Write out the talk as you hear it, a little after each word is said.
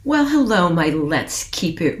Well, hello, my Let's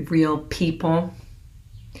Keep It Real people.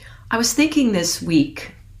 I was thinking this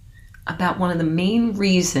week about one of the main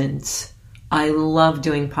reasons I love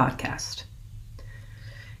doing podcasts.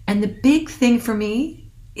 And the big thing for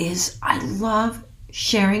me is I love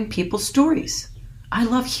sharing people's stories. I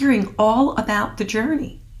love hearing all about the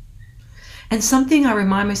journey. And something I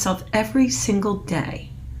remind myself every single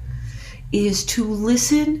day is to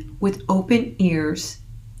listen with open ears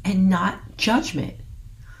and not judgment.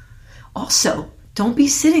 Also, don't be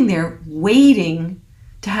sitting there waiting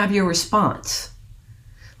to have your response.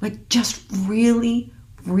 Just really,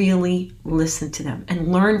 really listen to them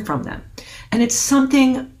and learn from them. And it's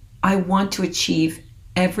something I want to achieve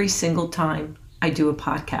every single time I do a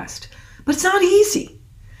podcast. But it's not easy.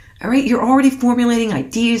 All right, you're already formulating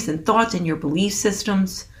ideas and thoughts in your belief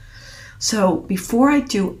systems. So before I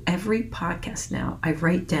do every podcast now, I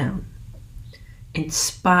write down,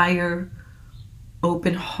 inspire,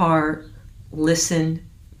 open heart, listen,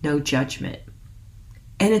 no judgment.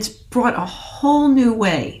 And it's brought a whole new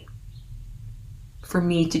way for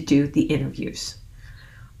me to do the interviews.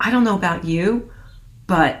 I don't know about you,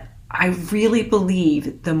 but I really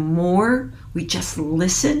believe the more we just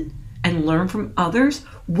listen and learn from others,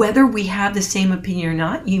 whether we have the same opinion or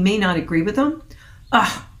not, you may not agree with them,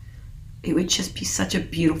 it would just be such a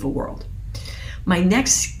beautiful world. My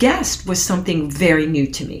next guest was something very new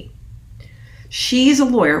to me. She's a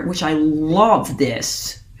lawyer, which I love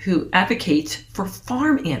this, who advocates for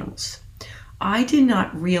farm animals. I did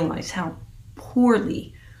not realize how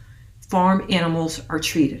poorly farm animals are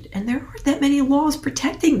treated, and there aren't that many laws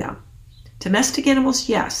protecting them. Domestic animals,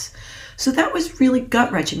 yes. So that was really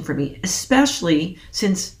gut-wrenching for me, especially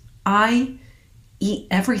since I eat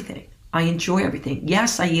everything. I enjoy everything.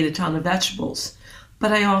 Yes, I eat a ton of vegetables,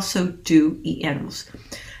 but I also do eat animals.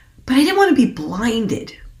 But I didn't want to be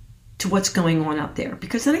blinded to what's going on out there,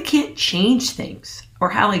 because then I can't change things or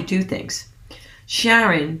how I do things.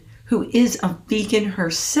 Sharon, who is a vegan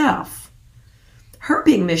herself, her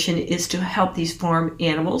big mission is to help these farm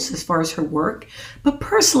animals as far as her work, but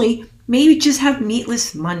personally, maybe just have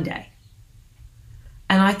Meatless Monday.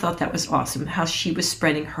 And I thought that was awesome, how she was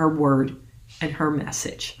spreading her word and her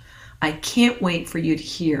message. I can't wait for you to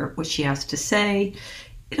hear what she has to say.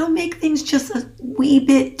 It'll make things just a wee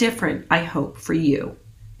bit different, I hope, for you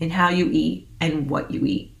in how you eat and what you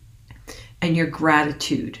eat, and your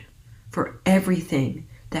gratitude for everything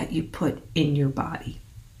that you put in your body.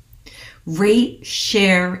 Rate,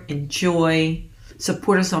 share, enjoy,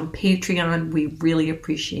 support us on Patreon. We really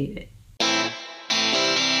appreciate it.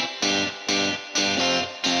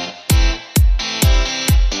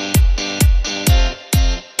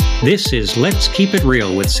 This is Let's Keep It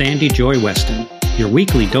Real with Sandy Joy Weston, your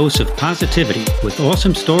weekly dose of positivity with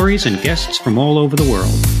awesome stories and guests from all over the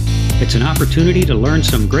world. It's an opportunity to learn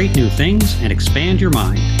some great new things and expand your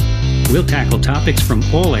mind. We'll tackle topics from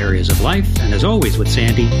all areas of life, and as always with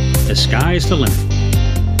Sandy, the sky's the limit.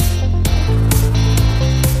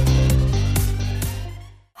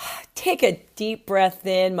 Take a deep breath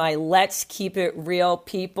in, my Let's Keep It Real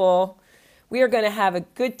people. We are going to have a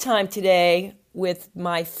good time today with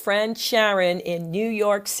my friend Sharon in New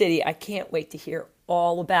York City. I can't wait to hear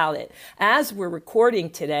all about it. As we're recording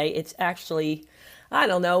today, it's actually, I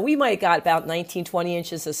don't know, we might have got about 19, 20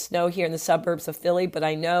 inches of snow here in the suburbs of Philly, but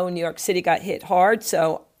I know New York City got hit hard,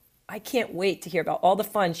 so I can't wait to hear about all the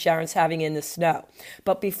fun Sharon's having in the snow.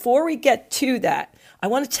 But before we get to that, I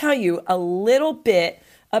want to tell you a little bit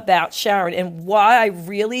about Sharon and why I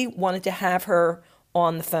really wanted to have her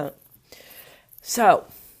on the phone. So,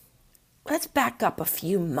 let's back up a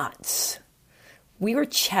few months. We were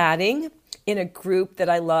chatting in a group that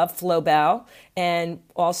I love, Flowbell, and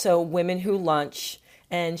also Women Who Lunch,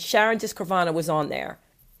 and Sharon Discorfano was on there.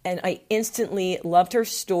 And I instantly loved her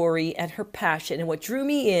story and her passion. And what drew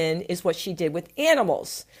me in is what she did with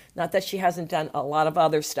animals. Not that she hasn't done a lot of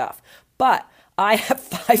other stuff, but I have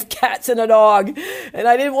 5 cats and a dog, and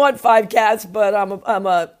I didn't want 5 cats, but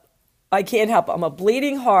I can't help it. I'm a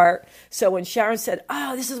bleeding heart. So when Sharon said,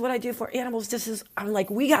 "Oh, this is what I do for animals," I'm like,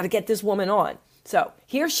 we got to get this woman on. So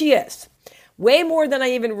here she is. Way more than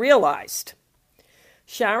I even realized.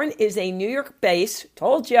 Sharon is a New York-based,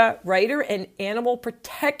 told ya, writer and animal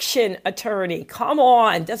protection attorney. Come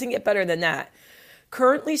on, doesn't get better than that.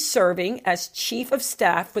 Currently serving as chief of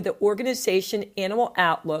staff for the organization Animal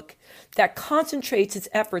Outlook that concentrates its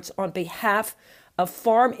efforts on behalf of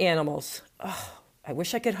farm animals. Oh, I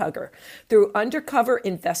wish I could hug her. Through undercover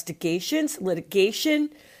investigations, litigation,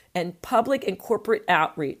 and public and corporate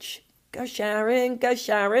outreach. Go Sharon, go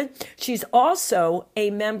Sharon. She's also a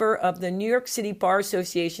member of the New York City Bar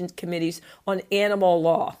Association's committees on animal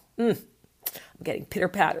law. I'm getting pitter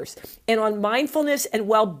patters. And on mindfulness and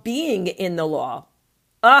well-being in the law.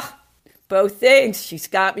 Both things. She's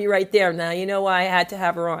got me right there. Now you know why I had to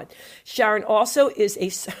have her on. Sharon also is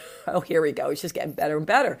here we go. It's just getting better and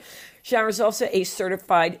better. Sharon is also a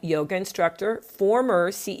certified yoga instructor,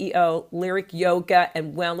 former CEO, Lyric Yoga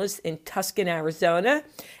and Wellness in Tucson, Arizona,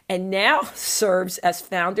 and now serves as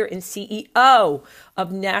founder and CEO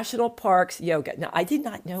of National Parks Yoga. Now, I did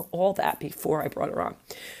not know all that before I brought her on,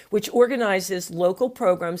 which organizes local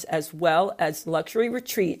programs as well as luxury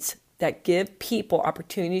retreats that give people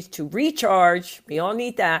opportunities to recharge, we all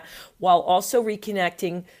need that, while also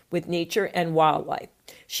reconnecting with nature and wildlife.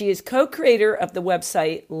 She is co-creator of the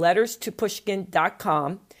website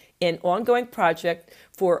letterstopushkin.com, an ongoing project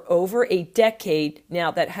for over a decade now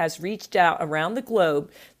that has reached out around the globe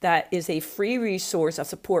that is a free resource of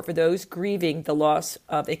support for those grieving the loss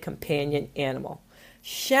of a companion animal.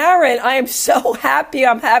 Sharon, I am so happy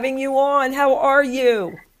I'm having you on. How are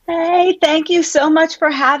you? Hey, thank you so much for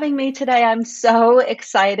having me today. I'm so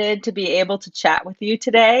excited to be able to chat with you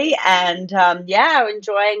today. And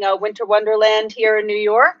enjoying a winter wonderland here in New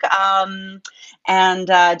York.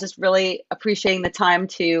 Just really appreciating the time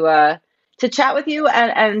to chat with you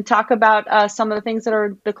and talk about some of the things that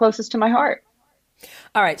are the closest to my heart.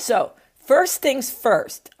 All right. So first things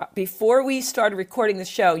first, before we started recording the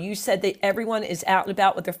show, you said that everyone is out and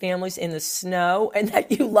about with their families in the snow and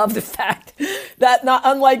that you love the fact that, not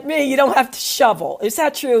unlike me, you don't have to shovel. Is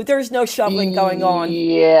that true? There's no shoveling going on.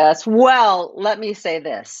 Yes. Well, let me say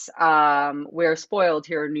this. We're spoiled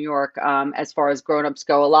here in New York as far as grown-ups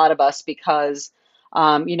go, a lot of us, because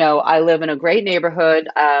I live in a great neighborhood.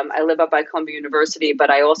 I live up by Columbia University, but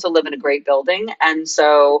I also live in a great building. And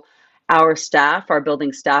so our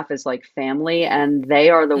building staff is like family, and they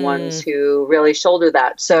are the ones who really shoulder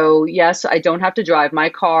that. So yes, I don't have to drive. My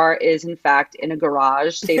car is in fact in a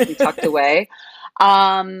garage, safely tucked away.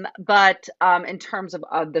 But in terms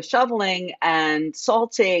of the shoveling and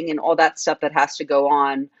salting and all that stuff that has to go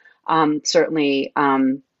on, certainly,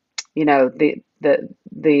 the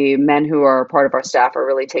men who are part of our staff are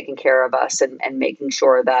really taking care of us and making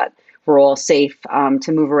sure that we're all safe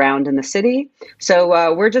to move around in the city.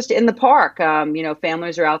 So we're just in the park.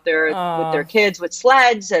 Families are out there with their kids with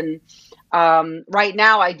sleds. And right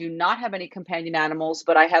now, I do not have any companion animals,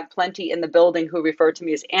 but I have plenty in the building who refer to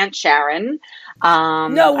me as Aunt Sharon.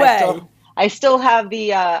 No way. I still have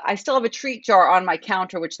a treat jar on my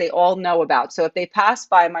counter, which they all know about. So if they pass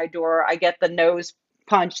by my door, I get the nose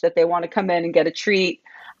punch that they want to come in and get a treat.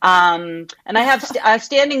 And I have a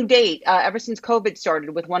standing date ever since COVID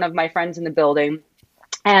started with one of my friends in the building.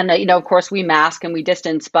 And, of course, we mask and we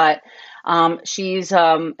distance, but she's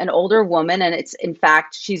an older woman, and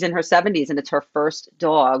she's in her 70s, and it's her first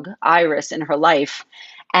dog, Iris, in her life.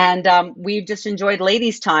 And we've just enjoyed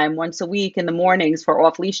ladies' time once a week in the mornings for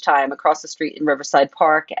off-leash time across the street in Riverside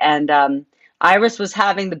Park. And Iris was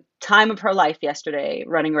having the time of her life yesterday,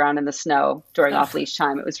 running around in the snow during off-leash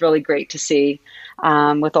time. It was really great to see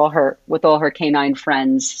with all her canine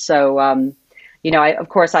friends. So,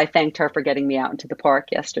 I thanked her for getting me out into the park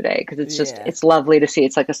yesterday, because it's lovely to see.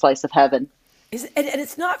 It's like a slice of heaven. And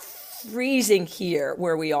it's not freezing here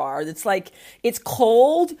where we are. It's like, it's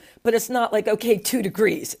cold, but it's not like, 2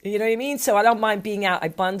 degrees. You know what I mean? So I don't mind being out. I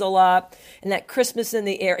bundle up, and that Christmas in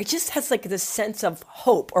the air, it just has like this sense of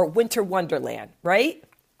hope, or winter wonderland, right?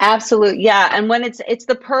 Absolutely. Yeah. And when it's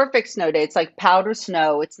the perfect snow day, it's like powder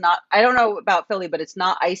snow. It's not, I don't know about Philly, but it's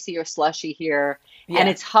not icy or slushy here. Yeah. And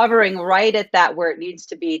it's hovering right at that where it needs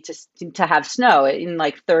to be to have snow in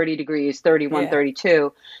like 30 degrees, 31,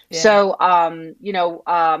 32. Yeah. So,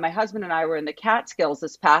 my husband and I were in the Catskills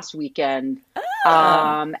this past weekend,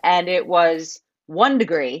 and it was 1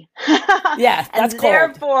 degree. Yeah, that's cold.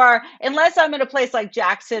 Therefore, unless I'm in a place like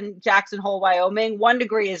Jackson Hole, Wyoming, 1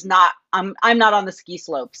 degree is not. I'm not on the ski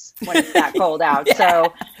slopes when it's that cold out. Yeah.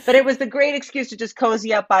 So, but it was the great excuse to just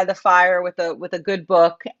cozy up by the fire with a good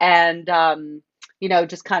book and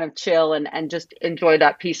just kind of chill and just enjoy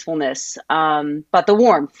that peacefulness. But the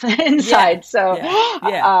warmth inside.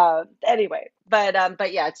 Yeah. So anyway.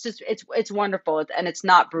 But yeah, it's wonderful, and it's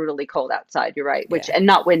not brutally cold outside. You're right, and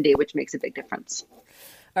not windy, which makes a big difference.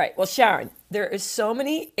 All right. Well, Sharon, there is so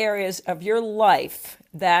many areas of your life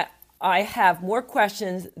that I have more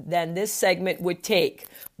questions than this segment would take,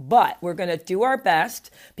 but we're going to do our best.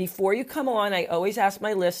 Before you come on, I always ask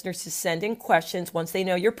my listeners to send in questions once they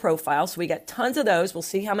know your profile. So we got tons of those. We'll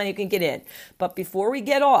see how many you can get in. But before we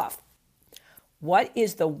get off, what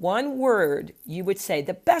is the one word you would say,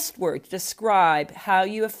 the best word to describe how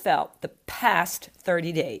you have felt the past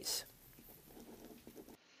 30 days?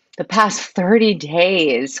 The past 30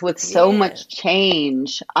 days with so much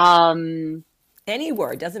change. Any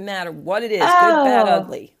word, doesn't matter what it is, good, bad, Oh,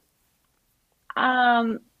 ugly.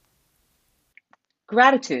 um,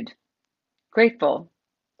 gratitude, grateful.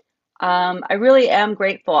 I really am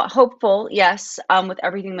grateful, hopeful, yes, with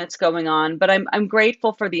everything that's going on, but I'm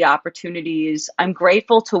grateful for the opportunities. I'm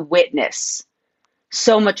grateful to witness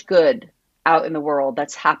so much good out in the world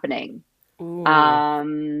that's happening. Ooh,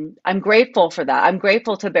 I'm grateful for that. I'm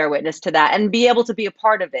grateful to bear witness to that and be able to be a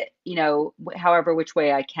part of it, however which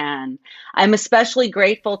way I can. I'm especially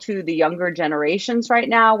grateful to the younger generations right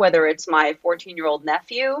now, whether it's my 14-year-old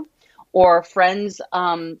nephew or friends,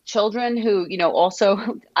 children who, also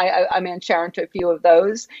I'm Aunt Sharon to a few of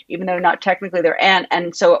those, even though not technically their aunt.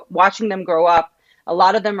 And so watching them grow up, a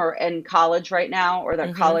lot of them are in college right now or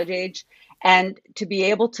they're college age, and to be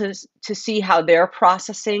able to see how they're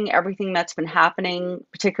processing everything that's been happening,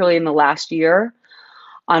 particularly in the last year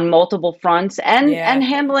on multiple fronts, and yeah.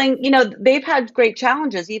 handling, they've had great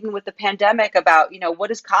challenges even with the pandemic about, what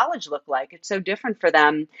does college look like? It's so different for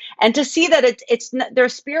them. And to see that their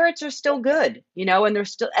spirits are still good,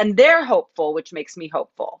 and they're hopeful, which makes me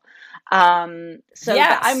hopeful. So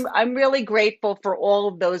that Yes. I'm really grateful for all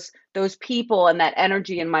of those people and that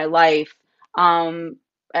energy in my life. Um,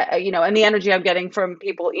 and the energy I'm getting from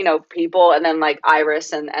people, and then like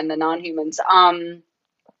Iris and the non-humans.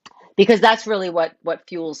 Because that's really what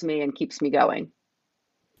fuels me and keeps me going.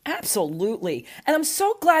 Absolutely. And I'm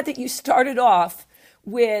so glad that you started off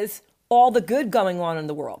with all the good going on in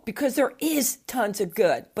the world because there is tons of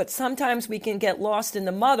good. But sometimes we can get lost in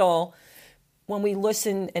the muddle when we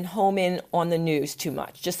listen and home in on the news too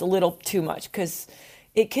much, just a little too much, because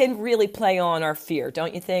it can really play on our fear,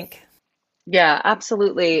 don't you think? Yeah,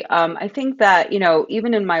 absolutely. I think that,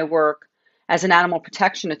 even in my work as an animal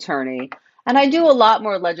protection attorney, and I do a lot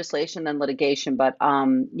more legislation than litigation, but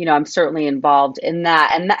I'm certainly involved in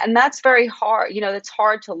that. And that's very hard. It's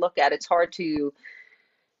hard to look at. It's hard to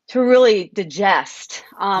really digest.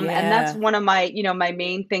 And that's Yeah. one of my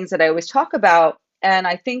main things that I always talk about. And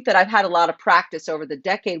I think that I've had a lot of practice over the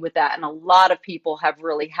decade with that. And a lot of people have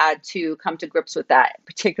really had to come to grips with that,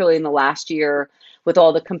 particularly in the last year with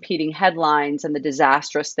all the competing headlines and the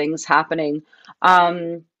disastrous things happening.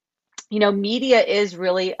 Um, Media is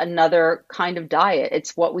really another kind of diet.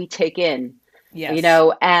 It's what we take in, Yes.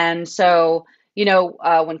 and so, when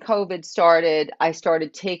COVID started, I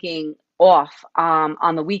started taking off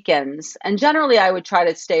on the weekends. And generally, I would try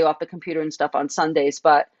to stay off the computer and stuff on Sundays.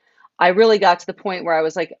 But I really got to the point where I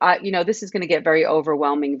was like, this is going to get very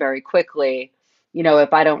overwhelming very quickly,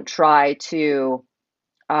 if I don't try to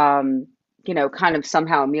um, kind of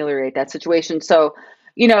somehow ameliorate that situation. So,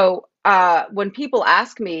 when people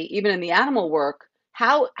ask me, even in the animal work,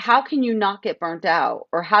 how can you not get burnt out,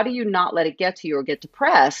 or how do you not let it get to you or get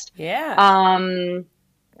depressed? Yeah. Um,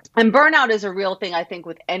 and burnout is a real thing, I think,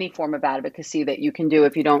 with any form of advocacy that you can do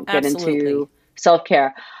if you don't get Absolutely. into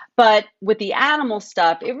self-care. But with the animal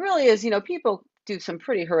stuff, it really is, people do some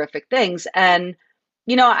pretty horrific things. And,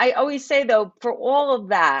 I always say, though, for all of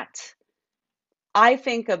that, I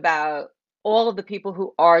think about all of the people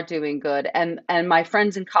who are doing good, and my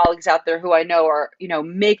friends and colleagues out there who I know are,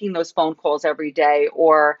 making those phone calls every day,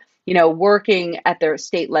 or, working at their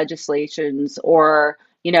state legislations, or,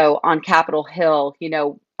 on Capitol Hill,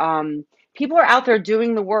 people are out there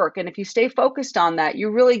doing the work. And if you stay focused on that, you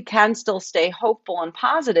really can still stay hopeful and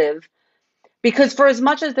positive, because for as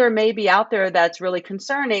much as there may be out there that's really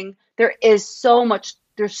concerning, there's so much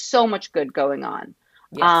good going on.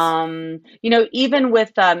 Yes. Even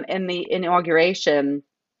with in the inauguration,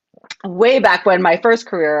 way back when my first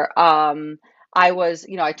career,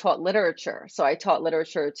 I taught literature. So I taught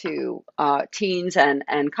literature to teens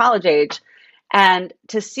and college age. And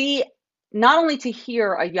to see, not only to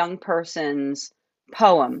hear a young person's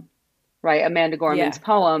poem, right? Amanda Gorman's Yeah.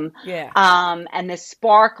 poem. Yeah. And this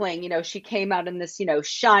sparkling, she came out in this,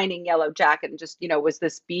 shining yellow jacket and just, was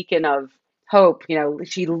this beacon of hope.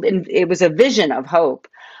 It was a vision of hope.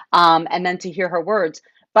 And then to hear her words,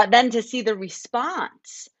 but then to see the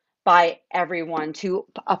response by everyone to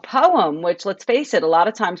a poem, which, let's face it, a lot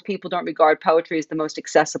of times people don't regard poetry as the most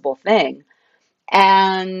accessible thing.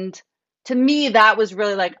 And to me, that was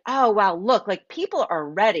really like, oh, wow, look, like people are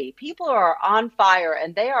ready. People are on fire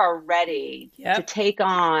and they are ready to Yep. take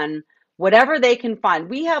on whatever they can find.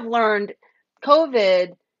 We have learned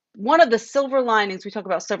COVID, one of the silver linings, we talk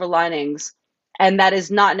about silver linings, and that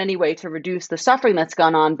is not in any way to reduce the suffering that's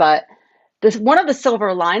gone on, but one of the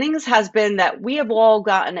silver linings has been that we have all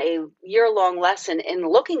gotten a year-long lesson in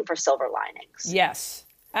looking for silver linings. Yes.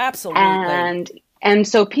 Absolutely. And and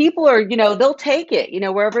so people are, they'll take it,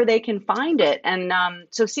 wherever they can find it. And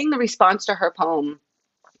so seeing the response to her poem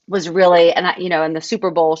was really, and in the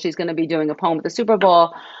Super Bowl, she's going to be doing a poem at the Super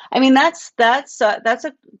Bowl. I mean, that's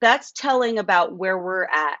telling about where we're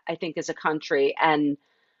at, I think, as a country and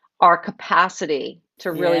our capacity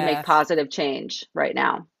to really make Yes. positive change right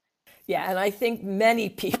now. Yeah, and I think many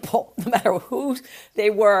people, no matter who they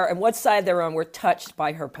were and what side they're on, were touched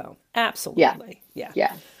by her poem. Yeah. Absolutely. Yeah.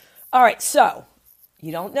 Yeah. All right, so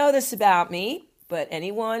you don't know this about me, but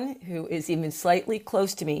anyone who is even slightly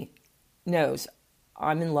close to me knows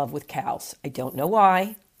I'm in love with cows. I don't know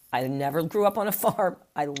why. I never grew up on a farm.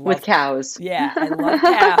 I love With cows. Yeah, I love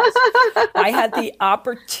cows. I had the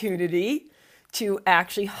opportunity to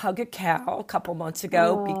actually hug a cow a couple months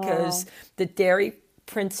ago because the dairy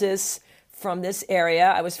princess from this area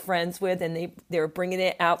I was friends with, and they were bringing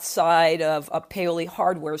it outside of a Paoli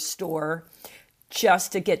hardware store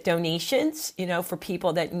just to get donations, for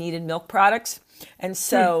people that needed milk products. And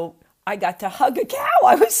so I got to hug a cow.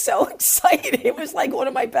 I was so excited. It was like one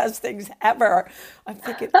of my best things ever. I'm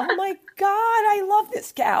thinking, oh my God, I love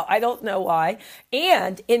this cow. I don't know why.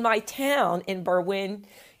 And in my town in Berwyn,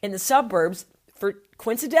 in the suburbs,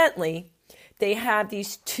 coincidentally, they have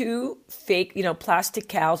these two fake, plastic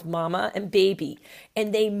cows, mama and baby,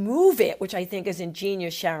 and they move it, which I think is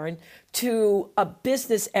ingenious, Sharon, to a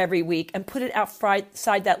business every week and put it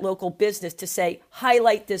outside that local business to say,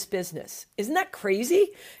 highlight this business. Isn't that crazy?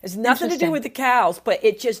 It's nothing to do with the cows, but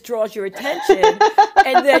it just draws your attention.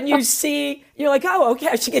 And then you see, you're like, oh, okay,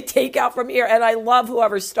 I should get takeout from here. And I love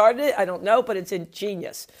whoever started it. I don't know, but it's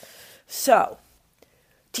ingenious. So,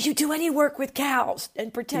 do you do any work with cows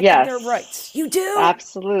and protecting their rights? You do?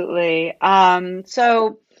 Absolutely.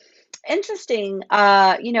 So interesting.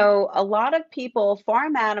 A lot of people,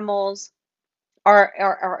 farm animals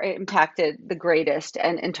are impacted the greatest,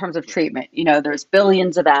 and in terms of treatment, there's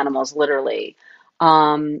billions of animals, literally,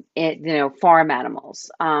 farm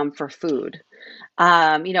animals, for food.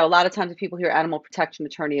 A lot of times when people hear animal protection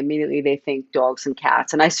attorney, immediately they think dogs and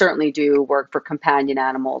cats. And I certainly do work for companion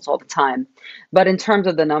animals all the time. But in terms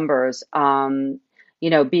of the numbers,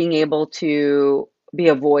 being able to be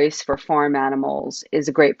a voice for farm animals is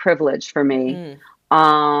a great privilege for me.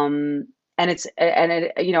 I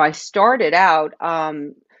started out,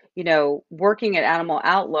 working at Animal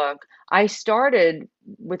Outlook. I started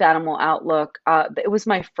with Animal Outlook. It was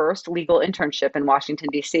my first legal internship in Washington,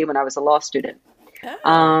 D.C. when I was a law student.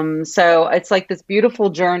 So it's like this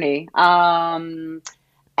beautiful journey. Working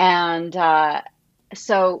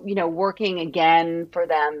again for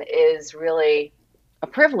them is really a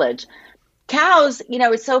privilege. Cows,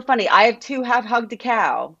 it's so funny. I have hugged a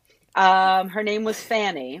cow. Her name was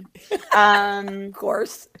Fanny. Of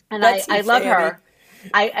course. And I love her.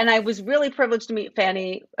 I was really privileged to meet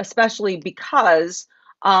Fanny, especially because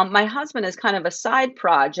my husband, as kind of a side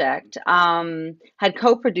project, had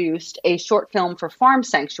co-produced a short film for Farm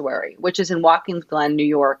Sanctuary, which is in Watkins Glen, New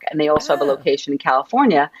York, and they also have a location in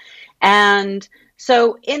California. And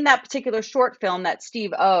so in that particular short film that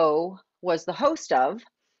Steve O was the host of,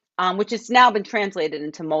 which has now been translated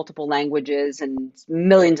into multiple languages and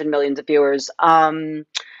millions of viewers,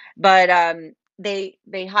 they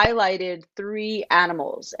highlighted 3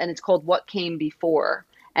 animals, and it's called What Came Before.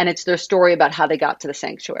 And it's their story about how they got to the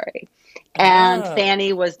sanctuary. And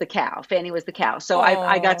Fanny was the cow. So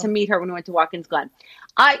I got to meet her when we went to Watkins Glen.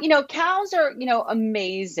 Cows are,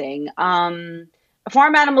 amazing.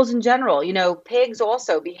 Farm animals in general, pigs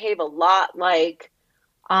also behave a lot like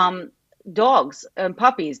dogs and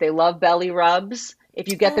puppies. They love belly rubs. If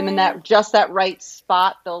you get them in that right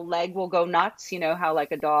spot, the leg will go nuts. How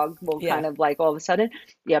like a dog will kind of like all of a sudden.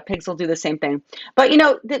 Yeah, pigs will do the same thing. But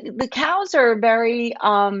the cows are very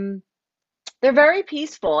they're very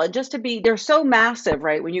peaceful, and they're so massive,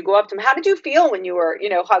 right? When you go up to them, how did you feel when you were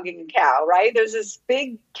hugging a cow, right? There's this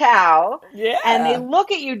big cow, and they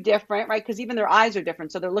look at you different, right? Because even their eyes are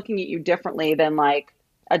different, so they're looking at you differently than like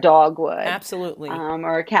a dog would, absolutely,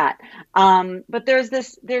 or a cat. But there's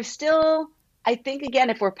still, I think,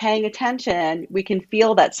 again, if we're paying attention, we can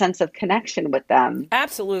feel that sense of connection with them.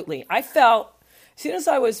 Absolutely. I felt, as soon as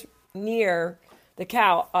I was near the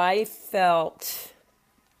cow, I felt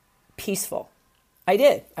peaceful. I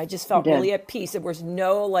did. I just felt really at peace. There was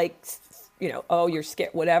no oh, you're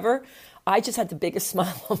scared, whatever. I just had the biggest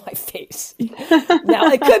smile on my face.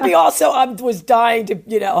 Now, it could be also I was dying to,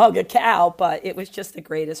 hug a cow, but it was just the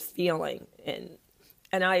greatest feeling.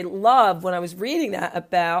 And I love when I was reading that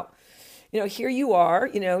about, here you are,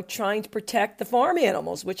 trying to protect the farm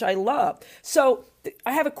animals, which I love. So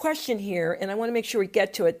I have a question here, and I want to make sure we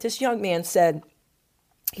get to it. This young man said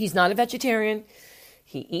he's not a vegetarian.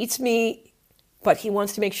 He eats meat, but he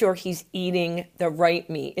wants to make sure he's eating the right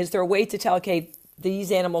meat. Is there a way to tell, okay,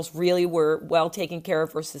 these animals really were well taken care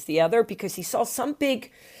of versus the other, because he saw some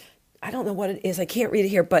big, I don't know what it is, I can't read it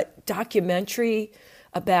here, but documentary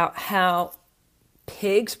about how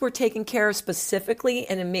pigs were taken care of specifically,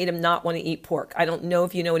 and it made him not want to eat pork. I don't know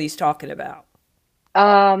if you know what he's talking about.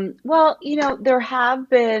 Well, there have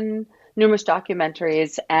been numerous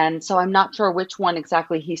documentaries, and so I'm not sure which one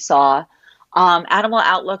exactly he saw. Animal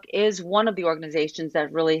Outlook is one of the organizations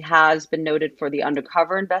that really has been noted for the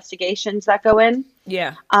undercover investigations that go in.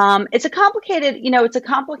 Yeah. It's a complicated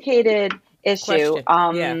issue,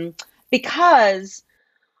 Question. Yeah. because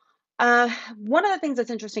one of the things that's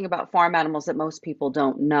interesting about farm animals that most people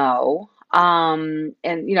don't know, and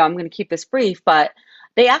I'm going to keep this brief, but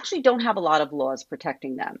they actually don't have a lot of laws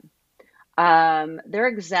protecting them. They're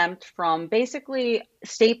exempt from basically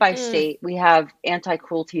state by state. We have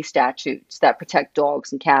anti-cruelty statutes that protect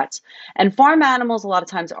dogs and cats, and farm animals a lot of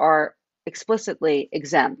times are explicitly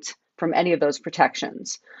exempt from any of those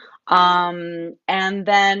protections. And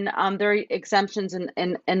then there are exemptions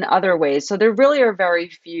in other ways. So there really are very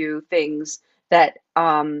few things that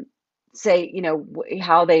say,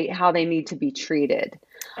 how they need to be treated.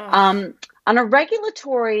 On a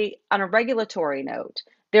regulatory note,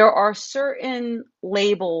 there are certain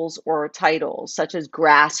labels or titles, such as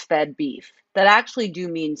grass-fed beef, that actually do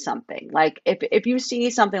mean something. Like if you see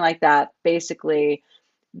something like that, basically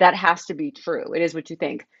that has to be true. It is what you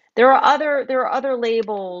think. There are other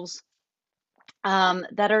labels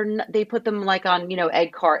that they put them like on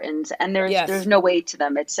egg cartons, and there's Yes. no weight to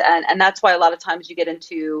them. And that's why a lot of times you get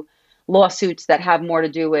into lawsuits that have more to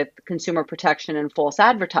do with consumer protection and false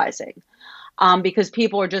advertising, because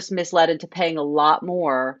people are just misled into paying a lot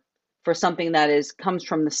more for something that comes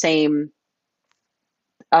from the same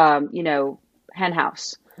hen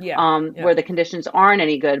house, Yeah. Yeah. where the conditions aren't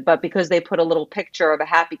any good, but because they put a little picture of a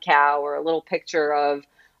happy cow or a little picture of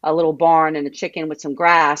a little barn and a chicken with some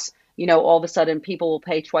grass, all of a sudden people will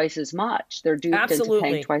pay twice as much. They're duped into paying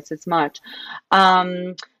Absolutely. twice as much.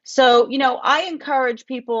 So, I encourage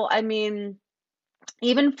people, I mean,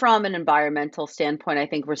 even from an environmental standpoint, I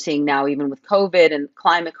think we're seeing now, even with COVID and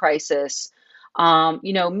climate crisis,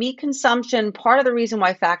 meat consumption, part of the reason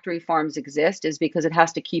why factory farms exist is because it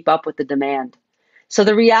has to keep up with the demand. So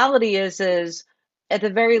the reality is at the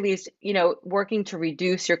very least, working to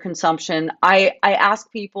reduce your consumption. I ask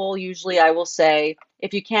people, usually I will say,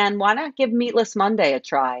 if you can, why not give Meatless Monday a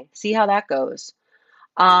try? See how that goes.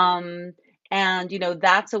 And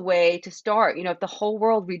that's a way to start. If the whole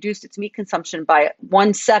world reduced its meat consumption by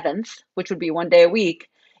 1/7, which would be one day a week,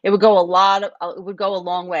 it would go a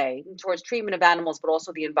long way towards treatment of animals, but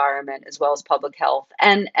also the environment, as well as public health,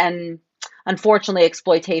 and unfortunately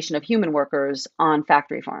exploitation of human workers on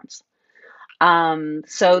factory farms.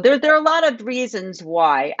 So there are a lot of reasons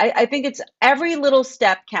why. I think it's every little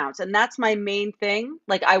step counts, and that's my main thing.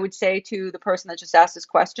 Like I would say to the person that just asked this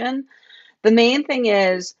question, the main thing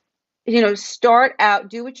is, start out,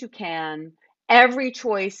 do what you can. Every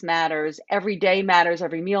choice matters. Every day matters.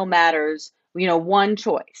 Every meal matters. One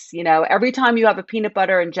choice. Every time you have a peanut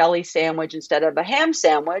butter and jelly sandwich instead of a ham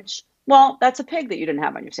sandwich, well, that's a pig that you didn't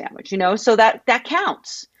have on your sandwich. So that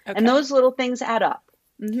counts. Okay. And those little things add up.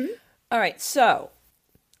 Mm-hmm. All right. So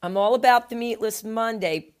I'm all about the Meatless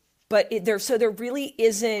Monday, but there really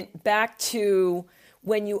isn't, back to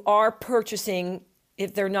when you are purchasing,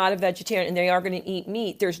 if they're not a vegetarian and they are going to eat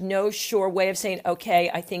meat, there's no sure way of saying, okay,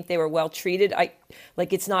 I think they were well treated.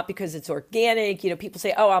 It's not because it's organic. People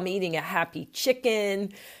say, oh, I'm eating a happy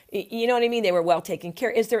chicken. You know what I mean? They were well taken care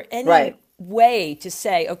of. Is there any way to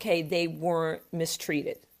say, okay, they weren't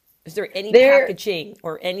mistreated? Is there any packaging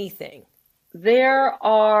or anything? There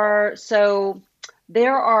are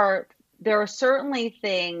certainly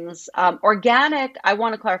things, organic. I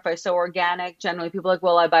want to clarify. So organic, generally people are like,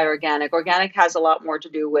 well, I buy organic. Organic has a lot more to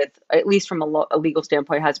do with, at least from a legal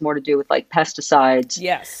standpoint, has more to do with like pesticides,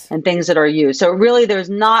 yes, and things that are used. So really there's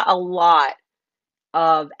not a lot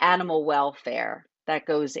of animal welfare that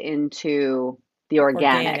goes into the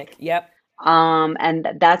organic. Yep. And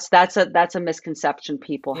that's a misconception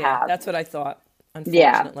people have. That's what I thought.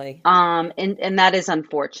 Unfortunately. Yeah. And that is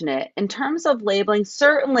unfortunate. In terms of labeling,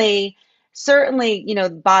 certainly,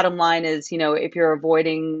 bottom line is, if you're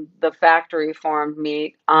avoiding the factory farmed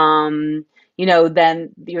meat, then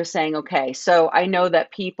you're saying, okay, so I know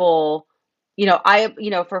that people,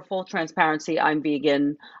 for full transparency, I'm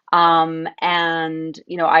vegan. And,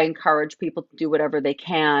 I encourage people to do whatever they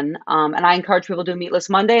can. And I encourage people to do Meatless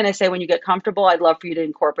Monday. And I say, when you get comfortable, I'd love for you to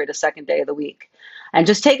incorporate a second day of the week. And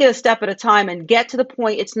just take it a step at a time and get to the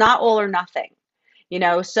point. It's not all or nothing,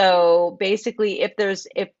 so basically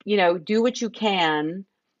do what you can.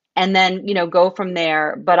 and then, go from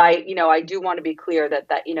there. But I do want to be clear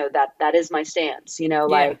that is my stance, Yeah.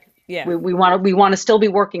 like Yeah. we want to still be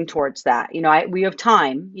working towards that. We have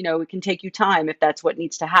time, we can take you time if that's what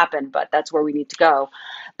needs to happen, but that's where we need to go.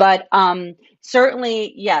 But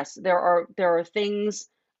certainly, yes, there are things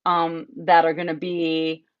that are going to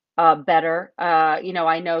be better.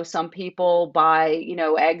 I know some people buy,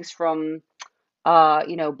 eggs from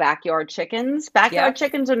backyard chickens. Backyard Yep.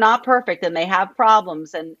 chickens are not perfect and they have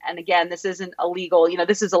problems. And again, this isn't illegal.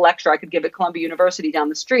 This is a lecture I could give at Columbia University down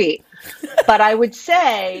the street. But I would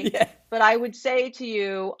say, Yeah. to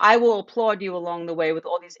you, I will applaud you along the way with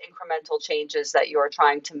all these incremental changes that you are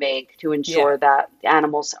trying to make to Yeah. ensure that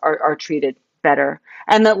animals are treated better.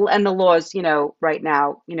 And the laws, right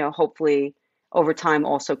now, hopefully over time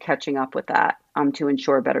also catching up with that to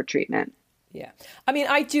ensure better treatment. Yeah. I mean,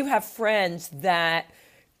 I do have friends that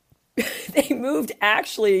they moved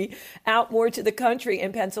actually out more to the country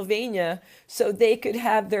in Pennsylvania so they could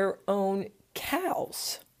have their own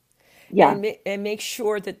cows Yeah. and make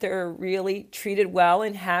sure that they're really treated well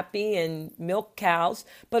and happy and milk cows.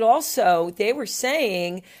 But also, they were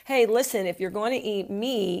saying, hey, listen, if you're going to eat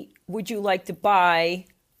meat, would you like to buy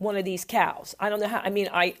one of these cows? I don't know how, I mean,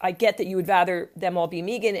 I get that you would rather them all be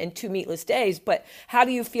vegan and 2 meatless days, but how do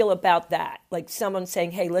you feel about that? Like someone saying,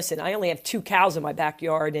 hey, listen, I only have 2 cows in my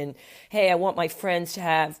backyard, and hey, I want my friends to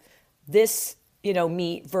have this,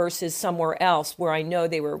 meat versus somewhere else where I know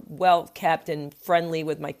they were well kept and friendly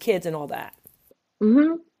with my kids and all that.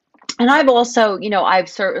 hmm And I've also, I've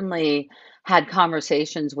certainly had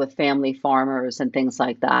conversations with family farmers and things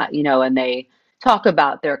like that, and they talk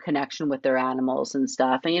about their connection with their animals and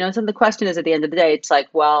stuff. And, so the question is, at the end of the day, it's like,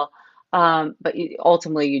 well, but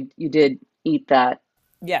ultimately you did eat that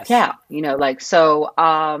Yes. cow, like, so,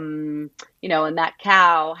 and that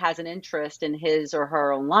cow has an interest in his or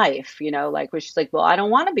her own life, like, where she's like, well, I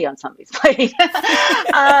don't want to be on somebody's plate. So,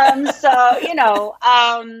 and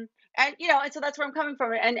so that's where I'm coming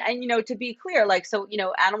from. And to be clear, like, so,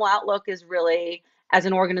 Animal Outlook is really, as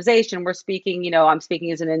an organization, we're speaking, I'm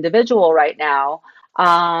speaking as an individual right now,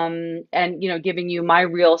 and, giving you my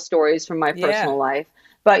real stories from my Yeah. personal life.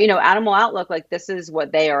 But, Animal Outlook, like, this is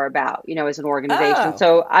what they are about, as an organization. Oh,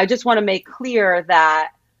 So I just want to make clear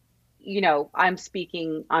that, I'm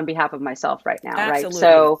speaking on behalf of myself right now, right?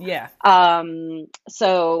 absolutely. Yeah.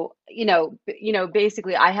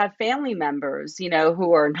 Basically I have family members,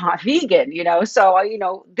 who are not vegan,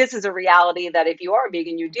 so, this is a reality that if you are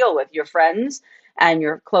vegan, you deal with. Your friends and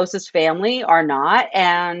your closest family are not.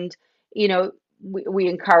 And, we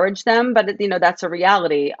encourage them, but, that's a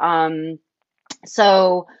reality.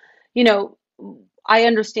 So, you know, I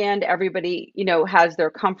understand everybody, has their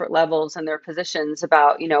comfort levels and their positions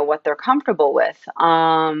about, what they're comfortable with.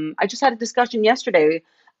 I just had a discussion yesterday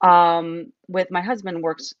with my husband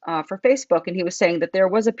works for Facebook, and he was saying that there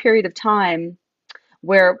was a period of time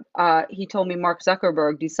where he told me Mark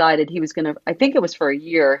Zuckerberg decided he was going to, I think it was for a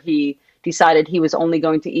year, he decided he was only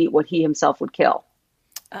going to eat what he himself would kill.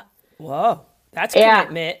 Whoa. That's Yeah,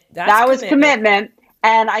 commitment. That's that was commitment. commitment.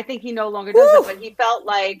 And I think he no longer does it, Woo! but he felt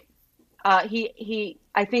like I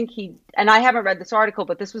think and I haven't read this article,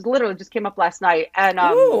 but this was literally just came up last night. And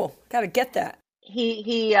Ooh, gotta get that.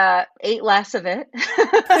 he ate less of it.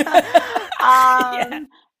 Yeah. um,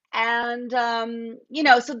 and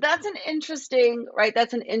so that's an interesting, right?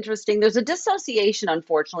 There's a dissociation,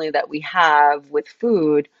 unfortunately, that we have with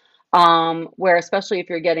food, where especially if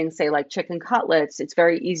you're getting, say, like chicken cutlets, it's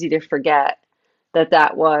very easy to forget that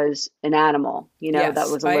that was an animal, that Yes,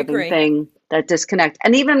 was a I living agree. thing, that disconnect.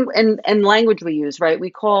 And even in language we use, right?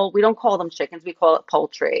 We don't call them chickens, we call it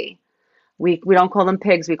poultry. We don't call them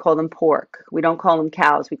pigs, we call them pork. We don't call them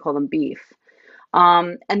cows, we call them beef.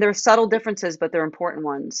 And there's subtle differences, but they're important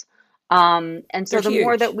ones. And They're so huge.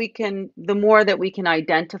 the more that we can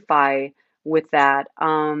identify with that,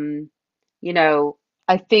 you know,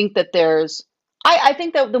 I think that I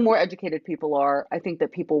think that the more educated people are, I think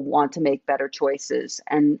that people want to make better choices.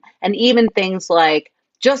 And even things like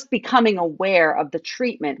just becoming aware of the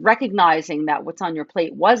treatment, recognizing that what's on your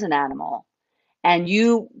plate was an animal and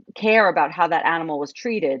you care about how that animal was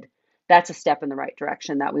treated, that's a step in the right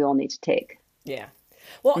direction that we all need to take. Yeah.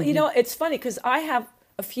 Well, hmm it's funny because I have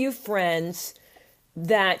a few friends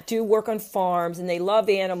that do work on farms and they love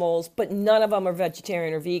animals, but none of them are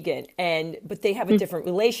vegetarian or vegan. But they have a different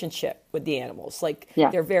relationship with the animals. Like Yeah.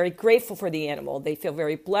 they're very grateful for the animal. They feel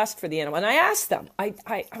very blessed for the animal. And I asked them, I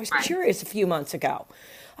was curious a few months ago.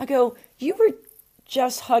 I go, you were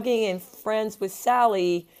just hugging and friends with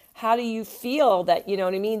Sally. How do you feel that, you know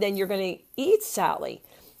what I mean? Then you're going to eat Sally.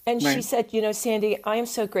 And she Right. said, Sandy, I am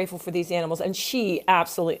so grateful for these animals. And she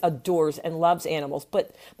absolutely adores and loves animals.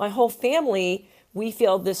 But my whole family, we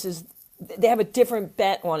feel they have a different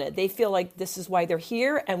bet on it. They feel like this is why they're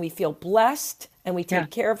here, and we feel blessed, and we Yeah.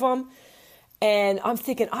 take care of them. And I'm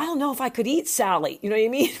thinking, I don't know if I could eat Sally. You know what I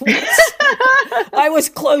mean? I was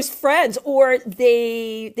close friends. Or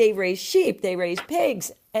they raise sheep, they raise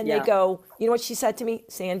pigs. And they Yeah. go, you know what she said to me,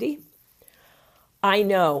 Sandy? I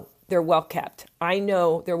know they're well kept. I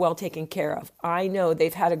know they're well taken care of. I know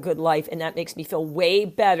they've had a good life, and that makes me feel way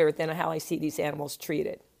better than how I see these animals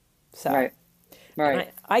treated. So Right.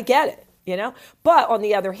 Right. I get it. But on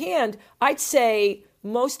the other hand, I'd say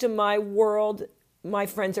most of my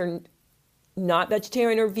friends are not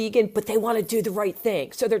vegetarian or vegan, but they want to do the right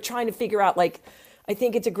thing. So they're trying to figure out, like, I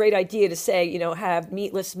think it's a great idea to say, have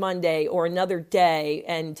meatless Monday or another day,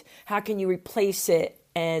 and how can you replace it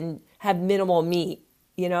and have minimal meat.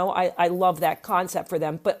 I love that concept for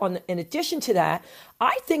them. But in addition to that,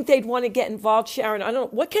 I think they'd want to get involved, Sharon.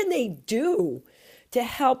 What can they do to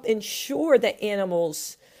help ensure that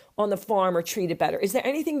animals on the farm are treated better? Is there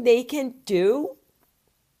anything they can do?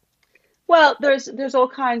 Well, there's all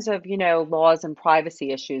kinds of, laws and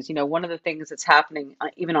privacy issues. One of the things that's happening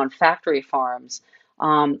even on factory farms,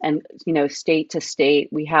 and state to state,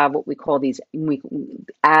 we have what we call these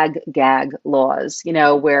ag gag laws.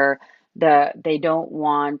 Where they don't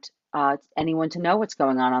want anyone to know what's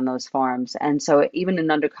going on those farms, and so even in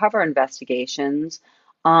undercover investigations,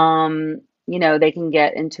 they can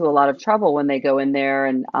get into a lot of trouble when they go in there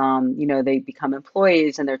and they become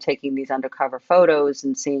employees and they're taking these undercover photos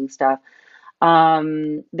and seeing stuff.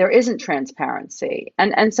 There isn't transparency.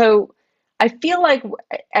 And so I feel like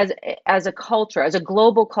as a culture, as a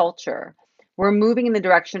global culture, we're moving in the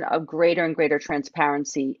direction of greater and greater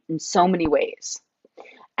transparency in so many ways.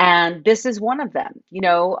 And this is one of them.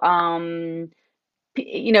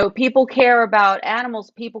 People care about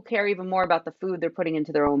animals. People care even more about the food they're putting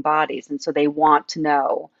into their own bodies. And so they want to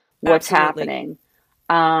know what's Absolutely. happening.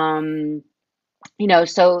 Um,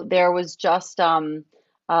 so there was just uh,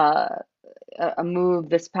 a move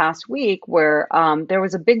this past week where there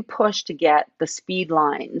was a big push to get the speed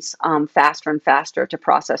lines faster and faster to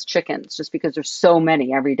process chickens, just because there's so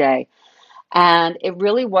many every day. And it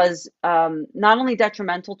really was not only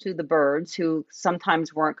detrimental to the birds, who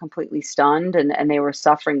sometimes weren't completely stunned and they were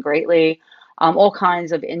suffering greatly, all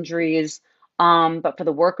kinds of injuries. But for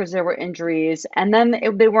the workers, there were injuries. And then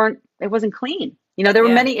it wasn't clean. There were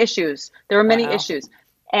Yeah. many issues. There were many Wow. issues.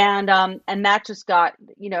 And that just got,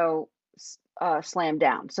 slammed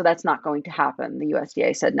down. So that's not going to happen. The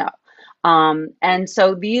USDA said no. And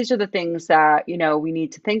so these are the things that, we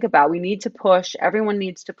need to think about. We need to push, everyone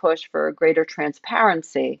needs to push for greater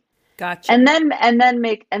transparency, Gotcha. and then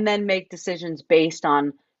make decisions based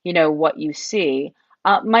on, what you see.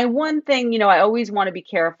 My one thing, I always want to be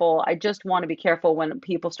careful. I just want to be careful when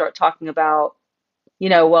people start talking about,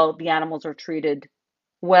 well, the animals are treated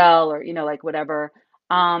well, or, like whatever,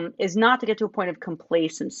 is not to get to a point of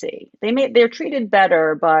complacency. They're treated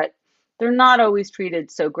better, but they're not always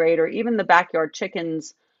treated so great. Or even the backyard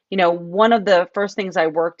chickens, one of the first things I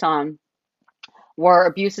worked on were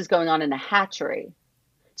abuses going on in a hatchery.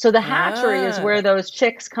 So the hatchery is where Ah, those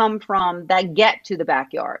chicks come from that get to the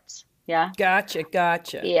backyards. Yeah.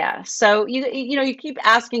 gotcha. Yeah. So you keep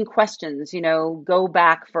asking questions, go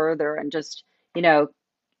back further and just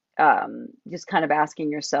kind of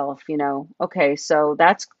asking yourself, okay, so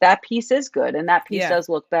that piece is good and that piece Yeah, does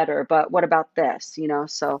look better, but what about this?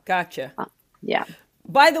 So gotcha. uh, yeah.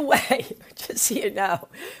 By the way, just so you know,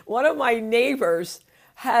 one of my neighbors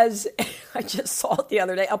has, I just saw it the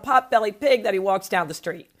other day, a pot-bellied pig that he walks down the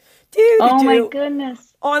street. Oh my Do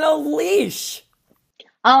goodness. on a leash.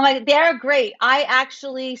 Oh my, they're great. I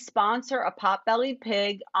actually sponsor a pot-bellied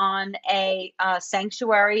pig on a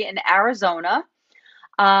sanctuary in Arizona.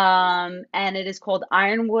 And it is called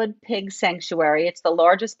Ironwood Pig Sanctuary. It's the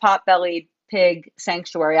largest pot-bellied pig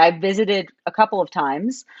sanctuary. I visited a couple of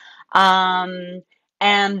times. Um,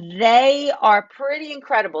 and they are pretty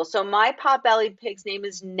incredible. So my pot-bellied pig's name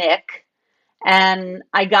is Nick, and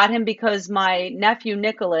I got him because my nephew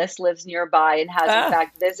Nicholas lives nearby and has in Ah,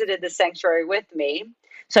 fact visited the sanctuary with me.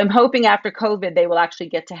 So I'm hoping after COVID they will actually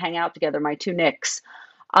get to hang out together, my two Nicks.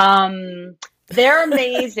 Um, they're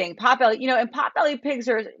amazing. And potbelly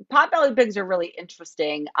pigs are really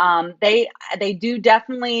interesting. They do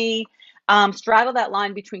definitely straddle that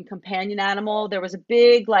line between companion animal. There was a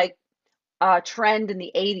big trend in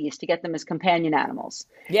the 80s to get them as companion animals.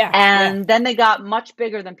 yeah. And then they got much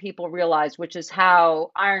bigger than people realized, which is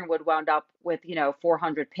how Ironwood wound up with,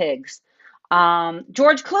 400 pigs.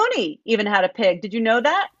 George Clooney even had a pig. Did you know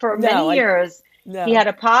that? For No, many I years, He No. had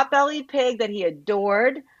a pot-bellied pig that he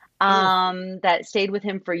adored, Ooh. that stayed with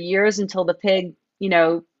him for years until the pig,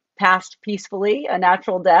 passed peacefully, a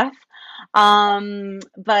natural death.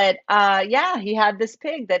 But yeah, he had this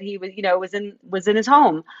pig that he was in his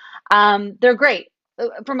home. They're great.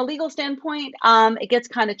 From a legal standpoint, it gets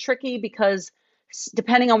kind of tricky because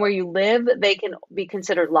depending on where you live, they can be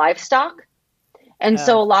considered livestock. And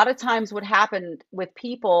so Oh, a lot of times what happened with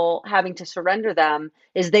people having to surrender them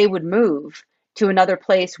is they would move to another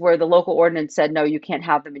place where the local ordinance said, no, you can't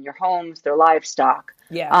have them in your homes, they're livestock.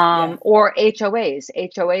 yeah, yeah. Or HOAs.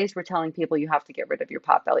 HOAs were telling people you have to get rid of your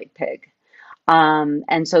pot-bellied pig.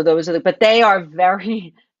 And so but they are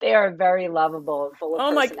very lovable and full of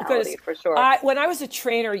Oh my goodness. personality for sure. When I was a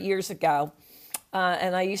trainer years ago,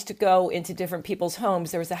 and I used to go into different people's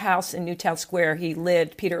homes, there was a house in Newtown Square.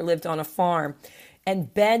 Peter lived on a farm,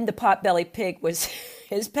 and Ben, the potbelly pig, was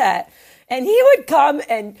his pet. And he would come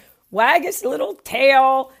and wag his little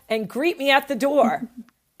tail and greet me at the door.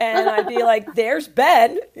 And I'd be like, there's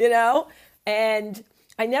Ben, And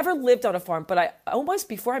I never lived on a farm, but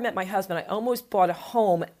before I met my husband, I almost bought a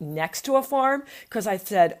home next to a farm because I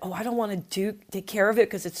said, oh, I don't want to take care of it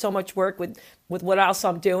because it's so much work with what else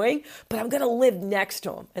I'm doing, but I'm going to live next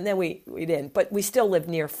to him. And then we didn't, but we still live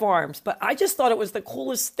near farms. But I just thought it was the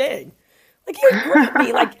coolest thing. Like, he would greet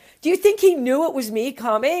me. Like, do you think he knew it was me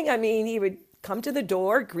coming? I mean, he would come to the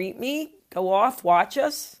door, greet me, go off, watch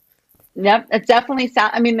us. Yep, it definitely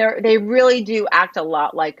sound. I mean, they really do act a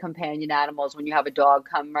lot like companion animals when you have a dog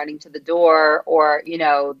come running to the door, or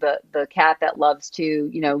the cat that loves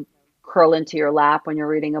to curl into your lap when you're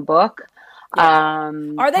reading a book. Yeah.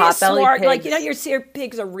 Are they Potbelly smart? Like, pigs. your seer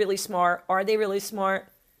pigs are really smart. Are they really smart?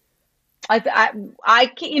 I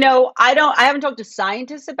haven't talked to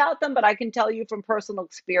scientists about them, but I can tell you from personal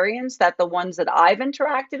experience that the ones that I've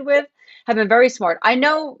interacted with have been very smart. I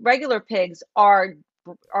know regular pigs are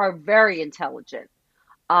very intelligent.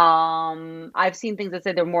 I've seen things that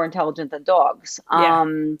say they're more intelligent than dogs. Yeah.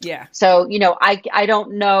 Yeah. So I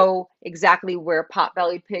don't know exactly where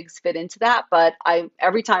potbelly pigs fit into that, but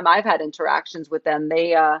every time I've had interactions with them,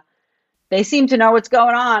 they seem to know what's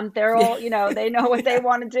going on. They're Yeah. all, they know what they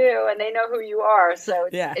want to do and they know who you are. So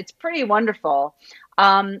Yeah. it's pretty wonderful.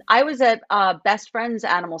 I was at Best Friends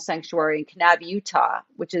Animal Sanctuary in Kanab, Utah,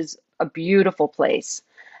 which is a beautiful place.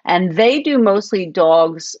 And they do mostly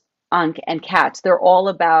dogs and cats. They're all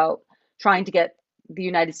about trying to get the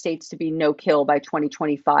United States to be no kill by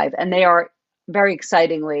 2025. And they are very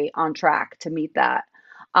excitingly on track to meet that.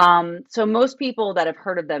 So most people that have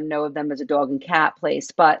heard of them know of them as a dog and cat place,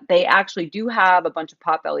 but they actually do have a bunch of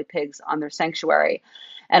potbelly pigs on their sanctuary.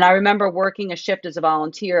 And I remember working a shift as a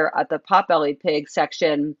volunteer at the potbelly pig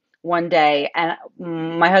section one day, and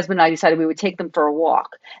my husband and I decided we would take them for a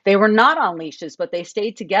walk. They were not on leashes, but they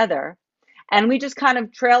stayed together. And we just kind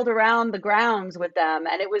of trailed around the grounds with them,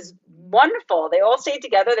 and it was wonderful. They all stayed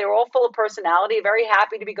together. They were all full of personality, very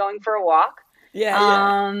happy to be going for a walk.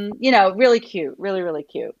 Yeah. Yeah. Really cute, really, really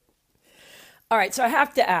cute. All right. So I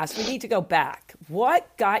have to ask, we need to go back.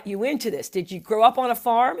 What got you into this? Did you grow up on a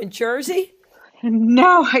farm in Jersey?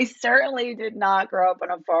 No, I certainly did not grow up on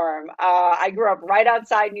a farm. I grew up right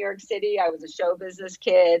outside New York City. I was a show business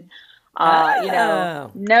kid.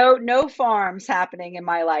 Oh. No farms happening in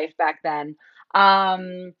my life back then.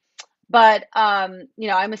 But I'm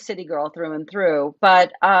a city girl through and through.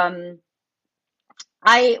 But I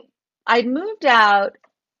I moved out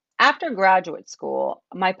after graduate school.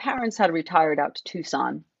 My parents had retired out to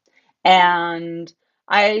Tucson, and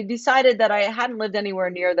I decided that I hadn't lived anywhere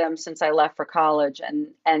near them since I left for college,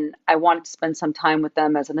 and I wanted to spend some time with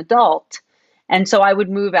them as an adult. And so I would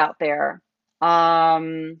move out there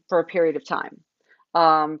for a period of time.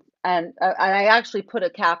 And I actually put a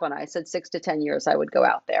cap on it. I said 6 to 10 years I would go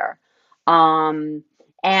out there. Um,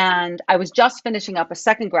 and I was just finishing up a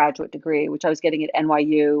second graduate degree, which I was getting at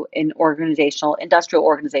NYU in industrial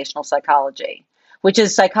organizational psychology, which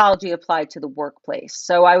is psychology applied to the workplace.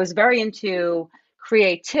 So I was very into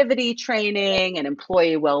creativity training and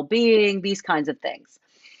employee well-being, these kinds of things.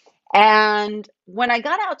 And when I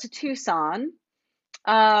got out to Tucson,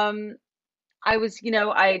 um, I was,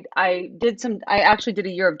 I actually did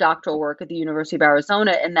a year of doctoral work at the University of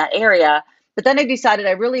Arizona in that area. But then I decided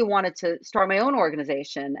I really wanted to start my own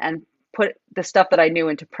organization and put the stuff that I knew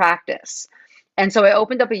into practice. And so I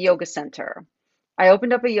opened up a yoga center.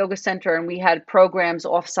 And we had programs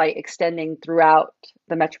offsite extending throughout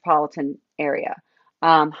the metropolitan area,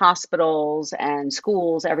 hospitals and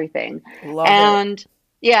schools, everything. Love it. And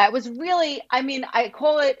yeah, it was really, I mean, I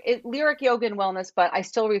call it lyric yoga and wellness, but I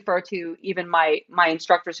still refer to even my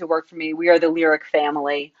instructors who work for me. We are the lyric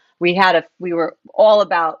family. we were all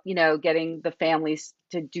about, getting the families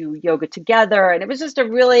to do yoga together. And it was just a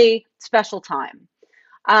really special time.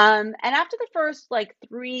 And after the first like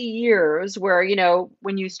 3 years where,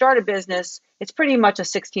 when you start a business, it's pretty much a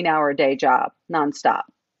 16-hour a day job nonstop.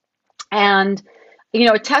 And,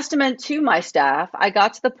 a testament to my staff, I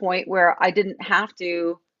got to the point where I didn't have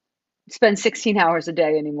to spend 16 hours a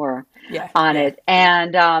day anymore on it.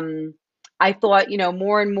 And I thought,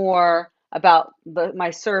 more and more about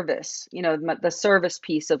my service, the service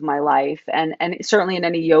piece of my life. And certainly in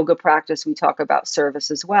any yoga practice, we talk about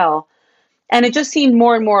service as well. And it just seemed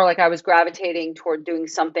more and more like I was gravitating toward doing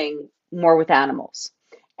something more with animals.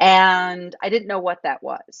 And I didn't know what that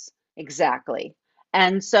was exactly.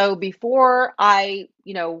 And so before I,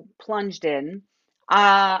 plunged in,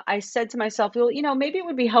 I said to myself, well, maybe it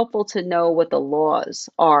would be helpful to know what the laws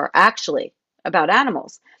are actually about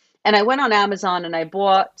animals. And I went on Amazon and I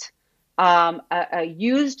bought a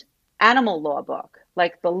used animal law book,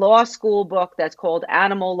 like the law school book that's called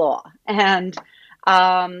Animal Law. And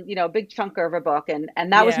a big chunk of a book. And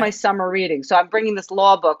that was my summer reading. So I'm bringing this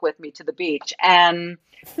law book with me to the beach. And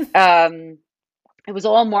it was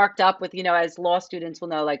all marked up with, as law students will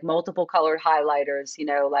know, like multiple colored highlighters,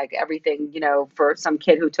 like everything, for some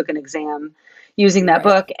kid who took an exam using that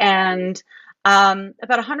book. And about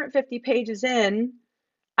 150 pages in,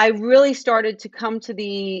 I really started to come to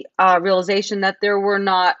the realization that there were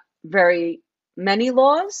not very many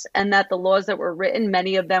laws, and that the laws that were written,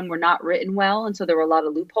 many of them were not written well. And so there were a lot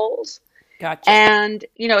of loopholes. Gotcha. And,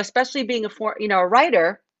 especially being a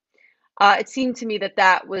writer, it seemed to me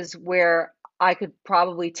that was where I could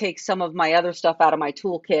probably take some of my other stuff out of my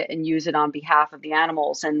toolkit and use it on behalf of the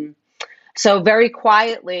animals. And so very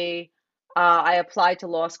quietly, I applied to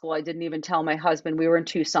law school. I didn't even tell my husband. We were in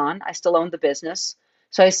Tucson. I still owned the business.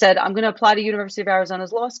 So I said, I'm going to apply to University of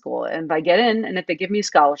Arizona's law school. And if I get in, and if they give me a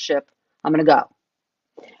scholarship, I'm going to go.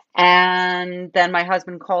 And then my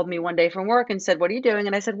husband called me one day from work and said, what are you doing?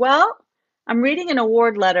 And I said, well, I'm reading an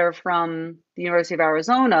award letter from the University of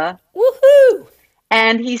Arizona. Woohoo!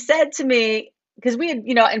 And he said to me, because we had,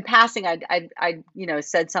 in passing, I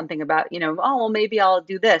said something about, oh, well, maybe I'll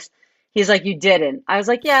do this. He's like, you didn't. I was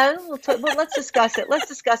like, yeah, well, let's discuss it. Let's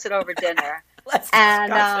discuss it over dinner. Let's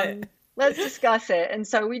discuss it. And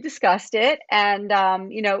so we discussed it. And,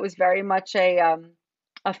 it was very much a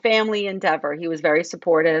family endeavor. He was very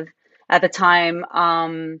supportive. At the time,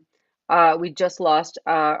 we just lost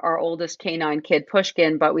our oldest canine kid,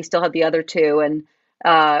 Pushkin, but we still had the other two. And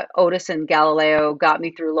Otis and Galileo got me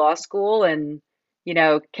through law school and,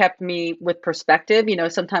 kept me with perspective.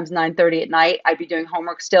 Sometimes 9:30 at night, I'd be doing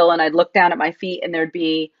homework still and I'd look down at my feet and there'd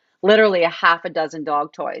be literally a half a dozen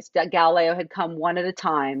dog toys that Galileo had come one at a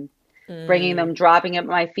time, bringing them, dropping at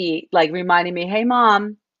my feet, like reminding me, hey,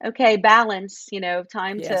 Mom, okay, balance,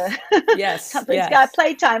 time to, it's got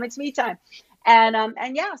playtime, it's me time.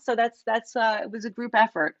 And yeah, so that's it was a group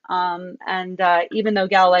effort. And even though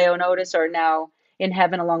Galileo and Otis are now in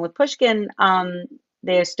heaven along with Pushkin,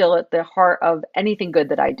 they are still at the heart of anything good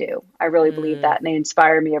that I do. I really believe that, and they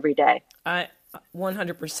inspire me every day.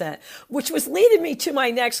 100%, which was leading me to my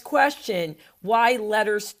next question. Why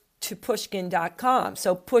letters to Pushkin.com?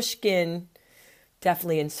 So Pushkin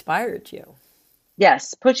definitely inspired you.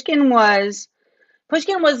 Yes, Pushkin was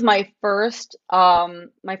my first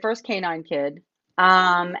canine kid,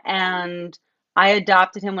 and I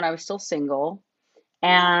adopted him when I was still single.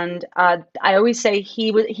 And I always say he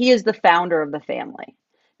is the founder of the family,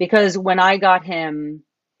 because when I got him,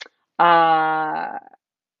 my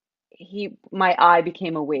I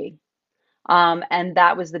became a we, and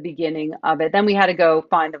that was the beginning of it. Then we had to go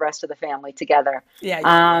find the rest of the family together.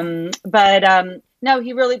 No,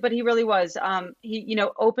 he really was. He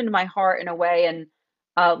opened my heart in a way, and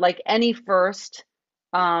like any first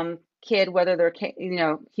kid, whether they're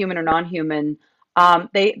human or non-human.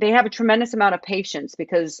 They have a tremendous amount of patience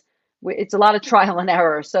because it's a lot of trial and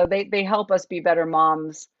error. So they help us be better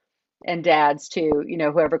moms and dads to,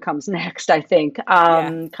 whoever comes next, I think,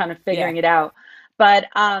 kind of figuring it out. But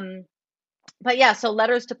yeah, so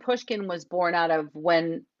Letters to Pushkin was born out of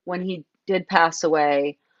when he did pass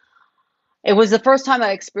away. It was the first time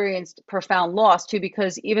I experienced profound loss too,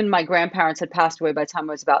 because even my grandparents had passed away by the time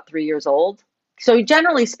I was about 3 years old. So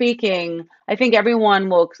generally speaking, I think everyone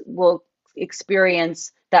will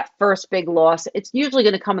experience that first big loss. It's usually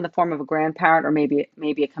going to come in the form of a grandparent or maybe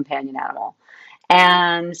a companion animal.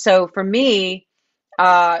 And so for me,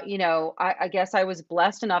 I guess I was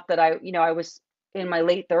blessed enough that I was in my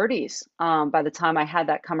late 30s by the time I had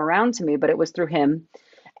that come around to me, but it was through him.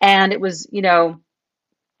 And it was,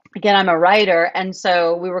 again, I'm a writer. And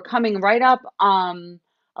so we were coming right up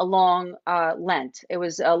along Lent. It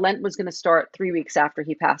was Lent was going to start 3 weeks after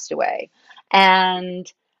he passed away,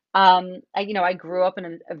 and I grew up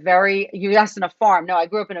in a very, you asked in a farm. No, I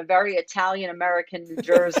grew up in a very Italian American New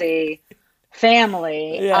Jersey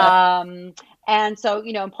family. Yeah. And so,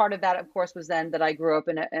 and part of that, of course, was then that I grew up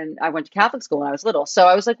and I went to Catholic school when I was little. So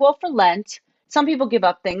I was like, well, for Lent, some people give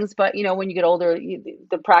up things, but when you get older,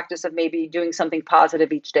 the practice of maybe doing something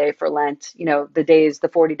positive each day for Lent, the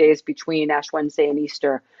 40 days between Ash Wednesday and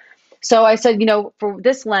Easter. So I said, for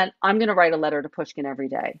this Lent, I'm going to write a letter to Pushkin every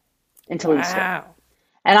day until Easter. Wow.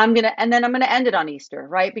 And then I'm gonna end it on Easter,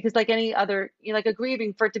 right? Because like any other, like a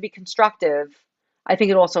grieving, for it to be constructive, I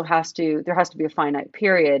think there has to be a finite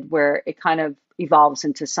period where it kind of evolves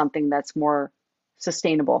into something that's more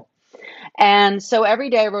sustainable. And so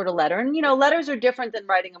every day I wrote a letter, and letters are different than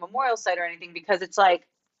writing a memorial site or anything, because it's like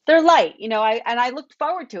they're light, I looked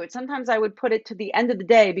forward to it. Sometimes I would put it to the end of the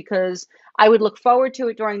day because I would look forward to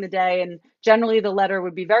it during the day, and generally the letter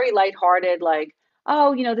would be very lighthearted, like,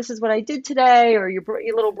 oh, this is what I did today, or your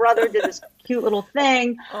little brother did this cute little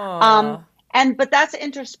thing. But that's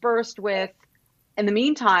interspersed with, in the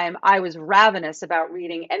meantime, I was ravenous about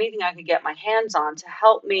reading anything I could get my hands on to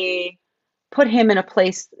help me put him in a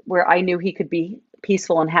place where I knew he could be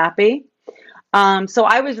peaceful and happy. So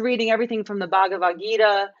I was reading everything from the Bhagavad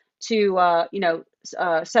Gita to,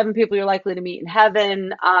 7 people you're likely to meet in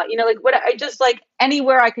heaven. I just like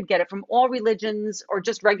anywhere I could get it, from all religions or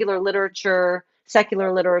just regular literature,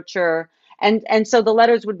 secular literature. And so the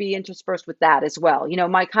letters would be interspersed with that as well.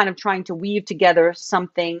 My kind of trying to weave together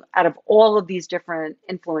something out of all of these different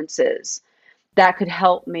influences that could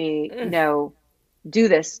help me, do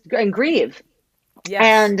this and grieve.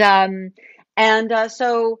 Yes.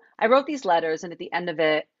 So I wrote these letters, and at the end of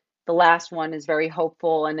it, the last one is very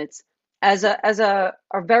hopeful, and it's as a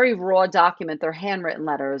very raw document. They're handwritten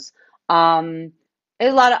letters.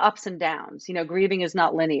 There's a lot of ups and downs. Grieving is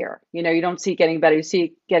not linear. You don't see it getting better. You see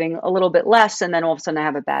it getting a little bit less, and then all of a sudden I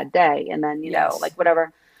have a bad day, and then like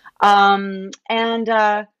whatever. I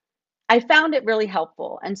found it really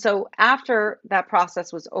helpful. And so after that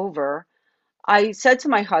process was over, I said to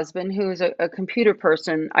my husband, who's a computer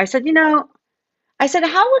person, I said,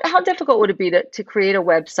 how difficult would it be to create a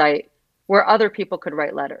website where other people could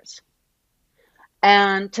write letters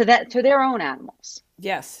and to their own animals?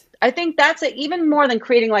 Yes. I think that's it. Even more than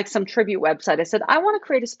creating like some tribute website, I said, I want to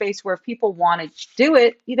create a space where if people want to do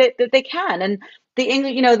it, that they can. And the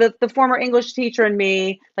English, the former English teacher in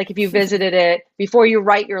me, like if you visited it before you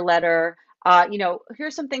write your letter,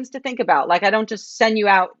 here's some things to think about. Like, I don't just send you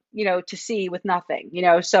out, to sea with nothing,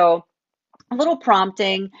 so a little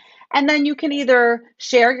prompting. And then you can either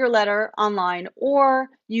share your letter online, or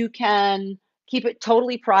you can keep it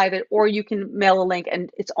totally private, or you can mail a link and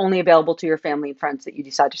it's only available to your family and friends that you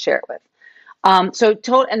decide to share it with.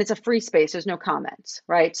 And it's a free space. There's no comments,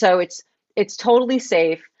 right? So it's totally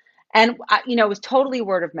safe. And it was totally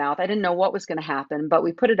word of mouth. I didn't know what was going to happen, but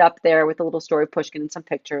we put it up there with a little story of Pushkin and some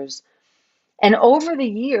pictures. And over the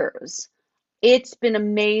years, it's been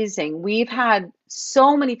amazing. We've had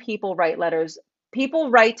so many people write letters.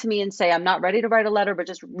 People write to me and say, I'm not ready to write a letter, but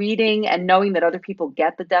just reading and knowing that other people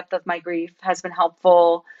get the depth of my grief has been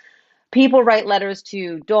helpful. People write letters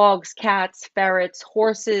to dogs, cats, ferrets,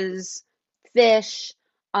 horses, fish.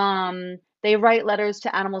 They write letters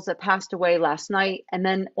to animals that passed away last night, and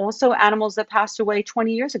then also animals that passed away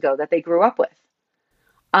 20 years ago that they grew up with.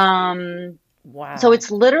 Wow. So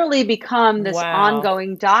it's literally become this Wow.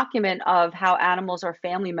 ongoing document of how animals are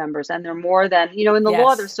family members, and they're more than, in the law,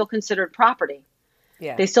 Yes. they're still considered property.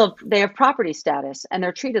 Yeah. They have property status, and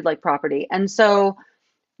they're treated like property. And so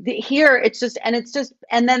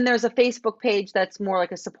and then there's a Facebook page that's more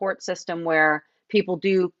like a support system where people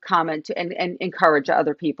do comment and encourage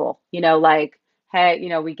other people, like,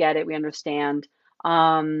 hey, we get it, we understand.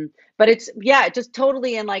 But it just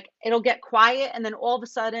totally, and like, it'll get quiet, and then all of a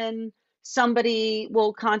sudden somebody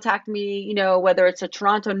will contact me, whether it's a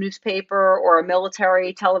Toronto newspaper or a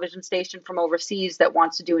military television station from overseas that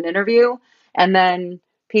wants to do an interview, and then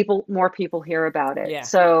more people hear about it. Yeah.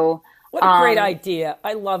 So what a great idea.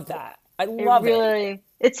 I love that. I love it.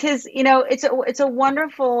 It's his, it's a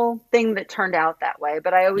wonderful thing that turned out that way.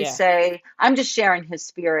 But I always say, I'm just sharing his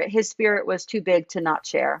spirit. His spirit was too big to not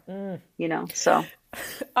share, so.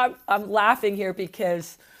 I'm laughing here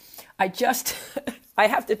because I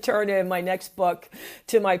have to turn in my next book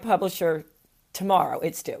to my publisher tomorrow.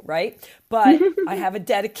 It's due, right? But I have a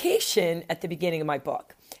dedication at the beginning of my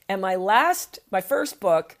book. And my first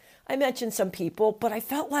book, I mentioned some people, but I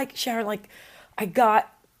felt like, Sharon, like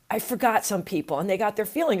I forgot some people and they got their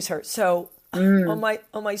feelings hurt. So on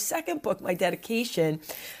my second book, my dedication,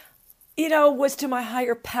 was to my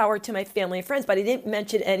higher power, to my family and friends, but I didn't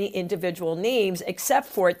mention any individual names except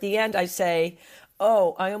for at the end I say,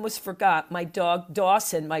 oh, I almost forgot my dog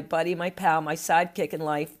Dawson, my buddy, my pal, my sidekick in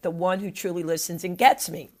life, the one who truly listens and gets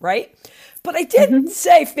me, right? But I didn't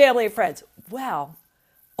say family and friends. Well,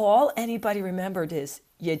 all anybody remembered is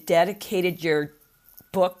you dedicated your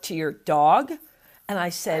book to your dog? And I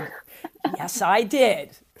said, yes, I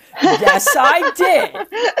did. Yes, I did.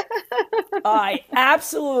 I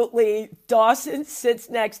absolutely, Dawson sits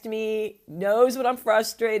next to me, knows when I'm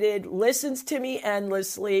frustrated, listens to me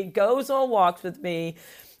endlessly, goes on walks with me.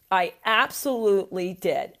 I absolutely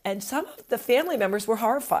did. And some of the family members were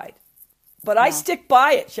horrified. But I stick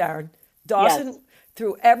by it, Sharon. Dawson,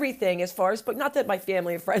 through everything as far as, but not that my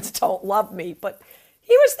family and friends don't love me, but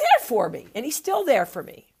he was there for me, and he's still there for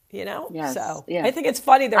me. Yes, So yeah. I think it's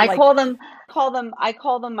funny. They're I call them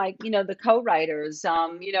my, the co-writers,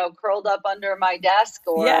 curled up under my desk,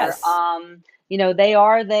 or, yes. They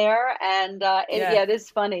are there. And it is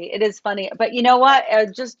funny. It is funny. But you know what?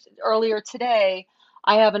 Just earlier today,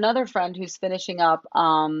 I have another friend who's finishing up.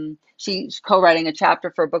 She's co-writing a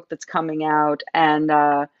chapter for a book that's coming out. And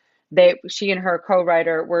she and her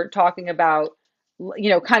co-writer were talking about,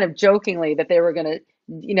 kind of jokingly, that they were going to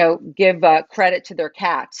give credit to their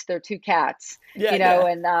cats, their two cats,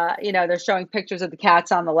 and, they're showing pictures of the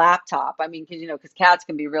cats on the laptop. I mean, because cats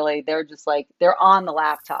can be really, they're just like, they're on the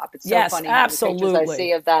laptop. It's so funny how the pictures I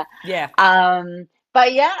see of that. Yeah.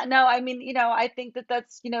 But yeah, no, I mean, I think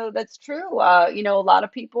that's true. A lot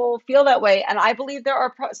of people feel that way. And I believe there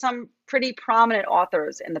are some pretty prominent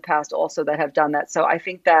authors in the past also that have done that. So I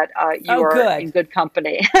think that you are in good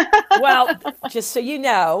company. Well, just so you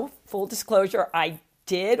know, full disclosure, I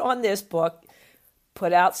did on this book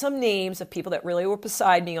put out some names of people that really were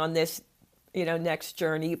beside me on this, next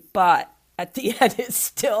journey. But at the end, it's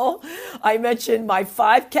still, I mentioned my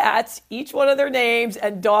 5 cats, each one of their names,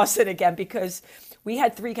 and Dawson again, because we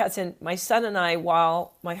had 3 cats, and my son and I,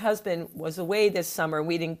 while my husband was away this summer,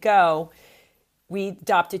 we didn't go, we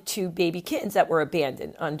adopted 2 baby kittens that were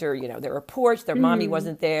abandoned under, their porch. Their mommy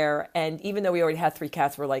wasn't there. And even though we already had 3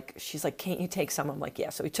 cats, she's like, can't you take some? I'm like, yeah.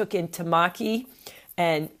 So we took in Tamaki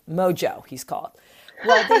and Mojo, he's called.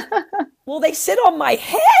 Well, they sit on my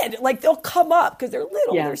head. Like, they'll come up because they're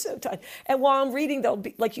little. Yeah. They're so tiny. And while I'm reading, they'll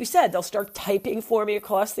be, like you said, they'll start typing for me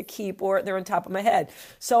across the keyboard. They're on top of my head.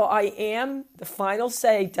 So the final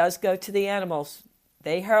say does go to the animals.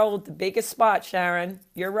 They hold the biggest spot, Sharon.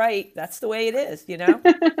 You're right. That's the way it is, Because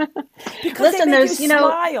Listen, they make you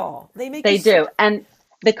smile. They do. And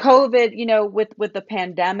the COVID, with the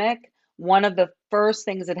pandemic, one of the first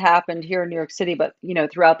things that happened here in New York City, but,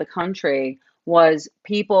 throughout the country, was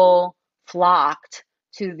people flocked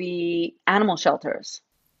to the animal shelters.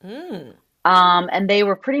 And they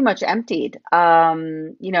were pretty much emptied,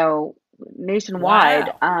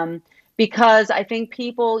 nationwide. Wow. Because I think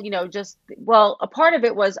people, a part of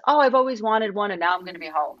it was, I've always wanted one and now I'm going to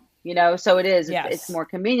be home, so it is, it's more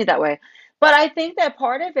convenient that way. But I think that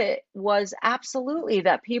part of it was absolutely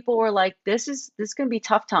that people were like, this is going to be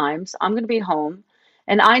tough times. I'm going to be home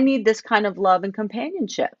and I need this kind of love and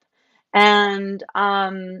companionship. And,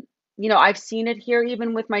 I've seen it here,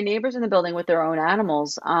 even with my neighbors in the building with their own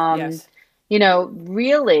animals.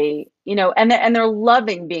 Really, and they're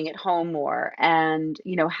loving being at home more and,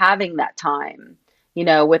 having that time,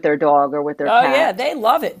 with their dog or with their cat. Oh, yeah, they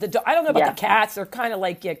love it. I don't know about the cats. They're kind of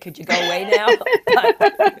like, could you go away now?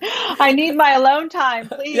 I need my alone time,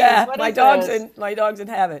 please. Yeah, my dog's in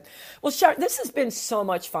heaven. Well, Sharon, this has been so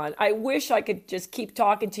much fun. I wish I could just keep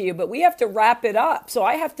talking to you, but we have to wrap it up. So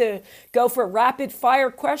I have to go for rapid fire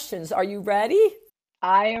questions. Are you ready?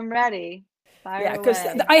 I am ready. Yeah, because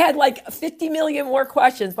I had 50 million more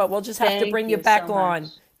questions, but we'll just have to bring you back on.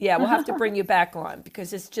 Yeah, we'll have to bring you back on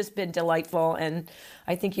because it's just been delightful, and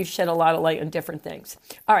I think you've shed a lot of light on different things.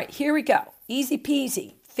 All right, here we go. Easy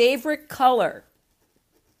peasy. Favorite color?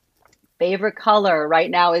 Favorite color right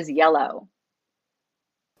now is yellow.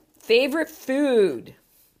 Favorite food?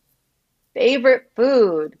 Favorite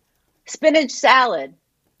food? Spinach salad.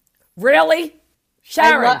 Really?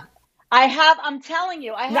 Sharon? I'm telling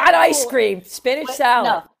you, not ice cream, spinach salad.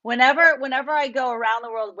 No, whenever I go around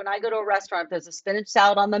the world, when I go to a restaurant, there's a spinach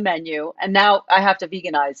salad on the menu, and now I have to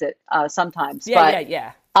veganize it sometimes.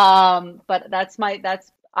 Yeah. But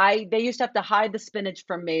they used to have to hide the spinach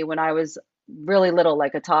from me when I was really little,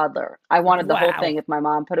 like a toddler. I wanted the whole thing. If my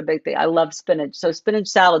mom put a big thing, I love spinach, so spinach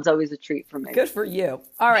salad's always a treat for me. Good for you.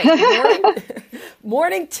 All right,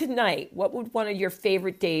 morning to night. What would one of your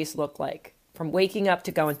favorite days look like, from waking up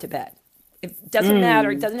to going to bed? It doesn't matter.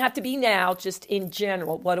 It doesn't have to be now. Just in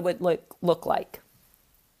general, what it would look like.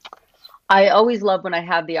 I always love when I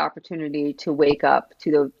have the opportunity to wake up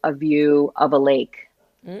to a view of a lake.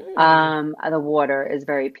 Mm. The water is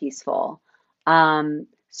very peaceful.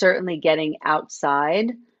 Certainly getting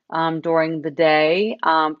outside during the day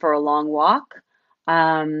for a long walk.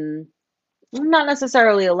 Um, Not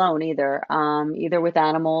necessarily alone either. Either with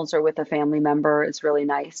animals or with a family member is really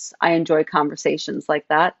nice. I enjoy conversations like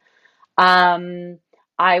that. Um,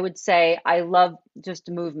 I would say I love just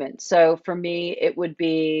movement. So for me, it would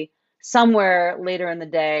be somewhere later in the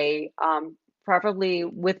day, preferably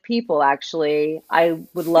with people, actually. I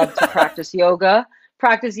would love to practice yoga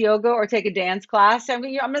or take a dance class. I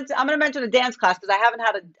mean, I'm gonna mention a dance class because I haven't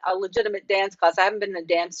had a legitimate dance class. I haven't been in a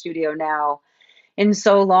dance studio now in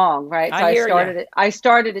so long, right? So I hear you. I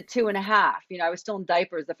started at 2.5. I was still in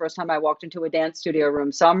diapers the first time I walked into a dance studio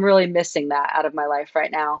room. So I'm really missing that out of my life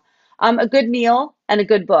right now. A good meal and a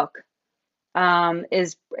good book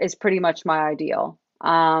is pretty much my ideal.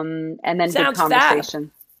 And then good Sounds fab.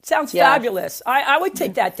 conversation. Sounds Yes. fabulous. I would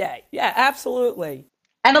take that day. Yeah, absolutely.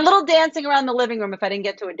 And a little dancing around the living room if I didn't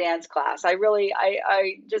get to a dance class. I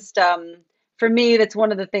just for me, that's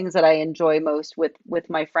one of the things that I enjoy most with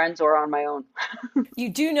my friends or on my own. You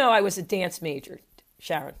do know I was a dance major,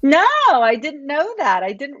 Sharon. No, I didn't know that.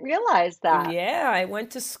 I didn't realize that. Yeah, I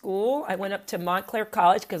went to school. I went up to Montclair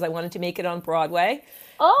College because I wanted to make it on Broadway,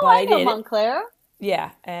 Oh, but I I know didn't. Montclair.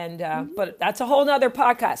 Yeah, and but that's a whole nother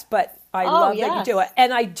podcast. But I Oh, love that you do it, yes.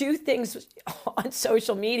 and I do things on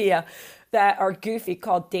social media that are goofy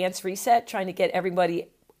called Dance Reset, trying to get everybody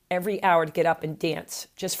every hour to get up and dance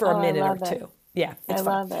just for Oh, a I minute or love it. two. Yeah, I it's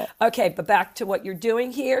fun. love it. Okay, but back to what you're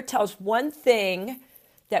doing here. Tell us one thing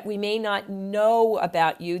that we may not know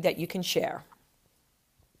about you that you can share,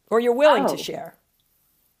 or you're willing to Oh, share.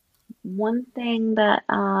 one thing that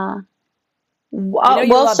We know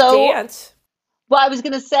you well, love dance. I was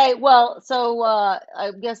gonna say,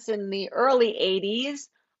 I guess in the early 80s,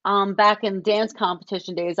 back in dance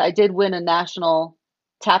competition days, I did win a national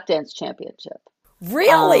tap dance championship.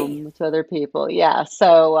 Really? With other people. Yeah.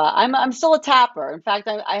 So I'm still a tapper. In fact,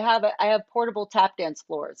 I have portable tap dance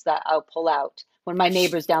floors that I'll pull out when my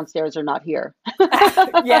neighbors downstairs are not here.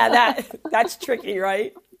 Yeah, that's tricky,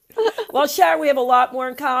 right? Well, Sharon, we have a lot more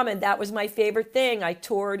in common. That was my favorite thing. I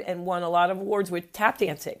toured and won a lot of awards with tap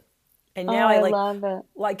dancing. And Oh, now I I love it.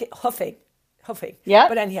 like it huffing. Yep.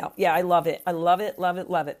 But anyhow, yeah, I love it. I love it, love it,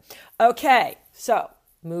 love it. Okay, so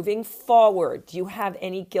moving forward, do you have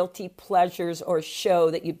any guilty pleasures or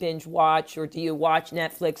show that you binge watch, or do you watch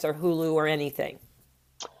Netflix or Hulu or anything?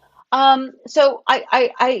 So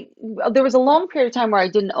there was a long period of time where I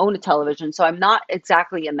didn't own a television, so I'm not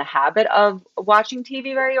exactly in the habit of watching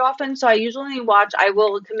TV very often. So I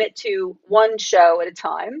will commit to one show at a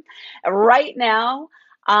time. Right now,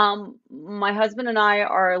 my husband and I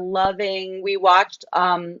are we watched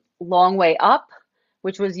Long Way Up,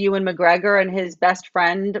 which was Ewan McGregor and his best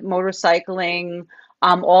friend motorcycling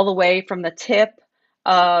all the way from the tip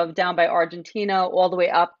of down by Argentina, all the way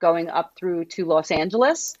up, going up through to Los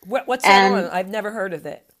Angeles. What's that on? And I've never heard of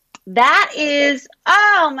it. that is,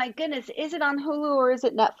 oh my goodness, is it on Hulu or is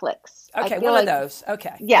it Netflix? I Okay, feel one of like, those. Okay,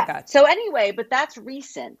 I yeah. got you. So anyway, but that's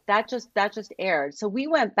recent. That just aired. So we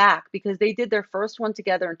went back because they did their first one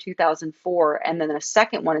together in 2004 and then a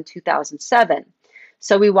second one in 2007.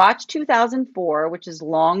 So we watched 2004, which is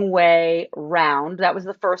Long Way Round. That was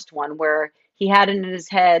the first one where he had it in his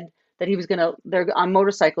head that they're on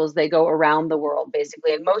motorcycles, they go around the world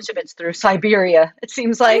basically. And most of it's through Siberia, it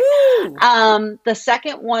seems like. Woo! The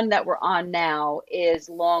second one that we're on now is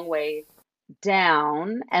Long Way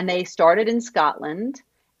Down, and they started in Scotland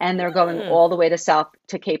and they're going Mm, all the way to south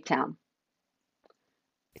to Cape Town.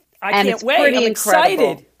 I And can't it's wait. I'm pretty excited.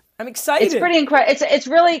 incredible. I'm It's excited. pretty incredible. It's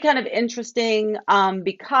really kind of interesting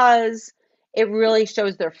because it really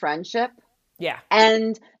shows their friendship. Yeah.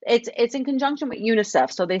 And it's in conjunction with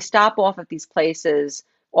UNICEF. So they stop off at these places,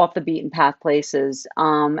 off the beaten path places.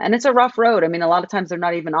 And it's a rough road. I mean, a lot of times they're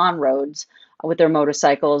not even on roads with their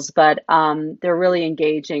motorcycles, but they're really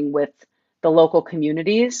engaging with the local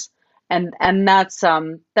communities. And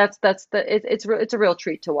it's a real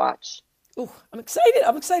treat to watch. Ooh, I'm excited.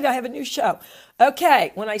 I'm excited. I have a new show.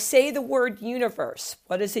 Okay. When I say the word universe,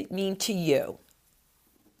 what does it mean to you?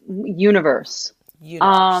 Universe.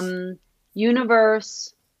 Universe. Um,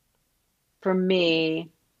 Universe for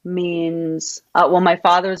me means well, my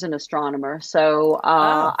father's an astronomer, so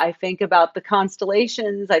Oh. I think about the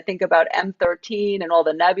constellations. I think about M13 and all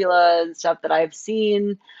the nebula and stuff that I've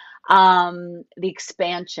seen. The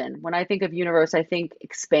expansion. When I think of universe, I think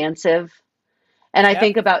expansive, and Yep. I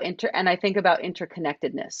think about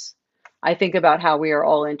interconnectedness. I think about how we are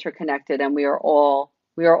all interconnected, and we are all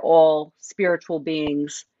spiritual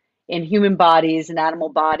beings in human bodies and animal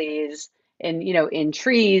bodies, in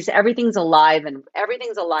trees. Everything's alive and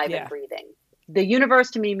Yeah. breathing. The universe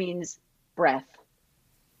to me means breath.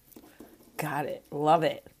 Got it. Love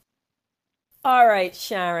it. All right,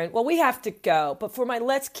 Sharon. Well, we have to go. But for my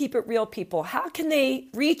Let's Keep It Real people, how can they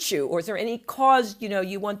reach you? Or is there any cause,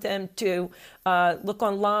 you want them to look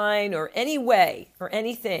online or any way or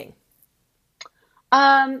anything?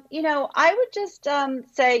 I would just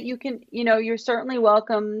say you can, you're certainly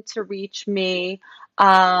welcome to reach me.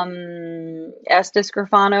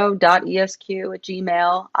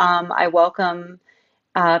 sdiscorfano.esq@gmail. I welcome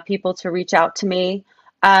people to reach out to me.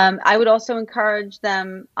 I would also encourage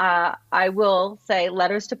them, I will say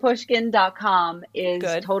letterstopushkin.com is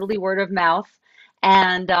Good. totally word of mouth.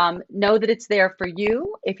 And know that it's there for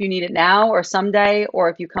you if you need it now or someday, or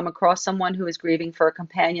if you come across someone who is grieving for a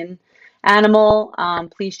companion animal,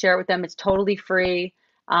 please share it with them. It's totally free.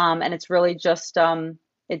 And it's really just,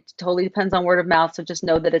 it totally depends on word of mouth. So just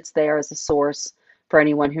know that it's there as a source for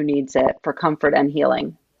anyone who needs it for comfort and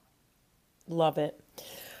healing. Love it.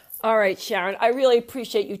 All right, Sharon, I really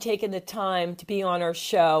appreciate you taking the time to be on our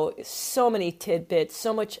show. So many tidbits,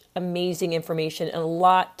 so much amazing information, and a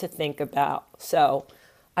lot to think about. So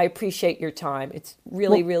I appreciate your time. It's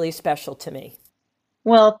really, really special to me.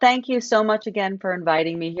 Well, thank you so much again for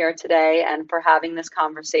inviting me here today and for having this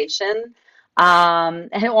conversation.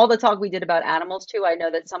 And all the talk we did about animals too. I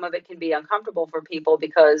know that some of it can be uncomfortable for people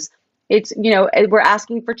because it's, we're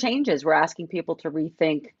asking for changes. We're asking people to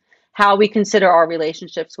rethink how we consider our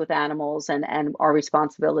relationships with animals and our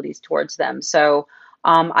responsibilities towards them. So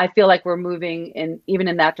I feel like we're moving even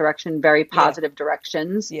in that direction, very positive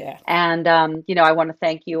directions. Yeah. And, I want to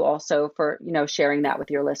thank you also for, sharing that with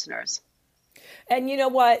your listeners. And you know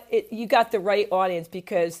what? You got the right audience,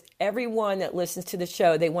 because everyone that listens to the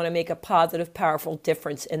show, they want to make a positive, powerful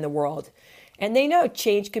difference in the world. And they know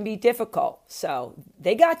change can be difficult. So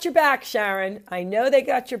they got your back, Sharon. I know they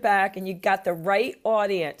got your back, and you got the right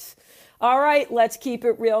audience. All right, let's keep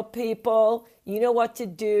it real, people. You know what to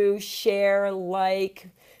do. Share, like,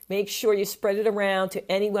 make sure you spread it around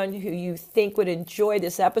to anyone who you think would enjoy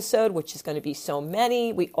this episode, which is going to be so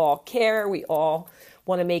many. We all care. We all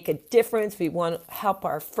want to make a difference. We want to help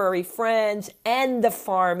our furry friends and the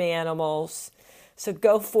farm animals. So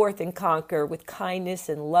go forth and conquer with kindness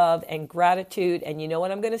and love and gratitude. And you know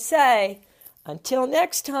what I'm going to say? Until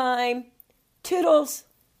next time, toodles.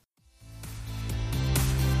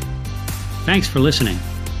 Thanks for listening.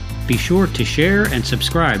 Be sure to share and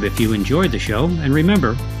subscribe if you enjoyed the show. And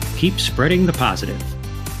remember, keep spreading the positive.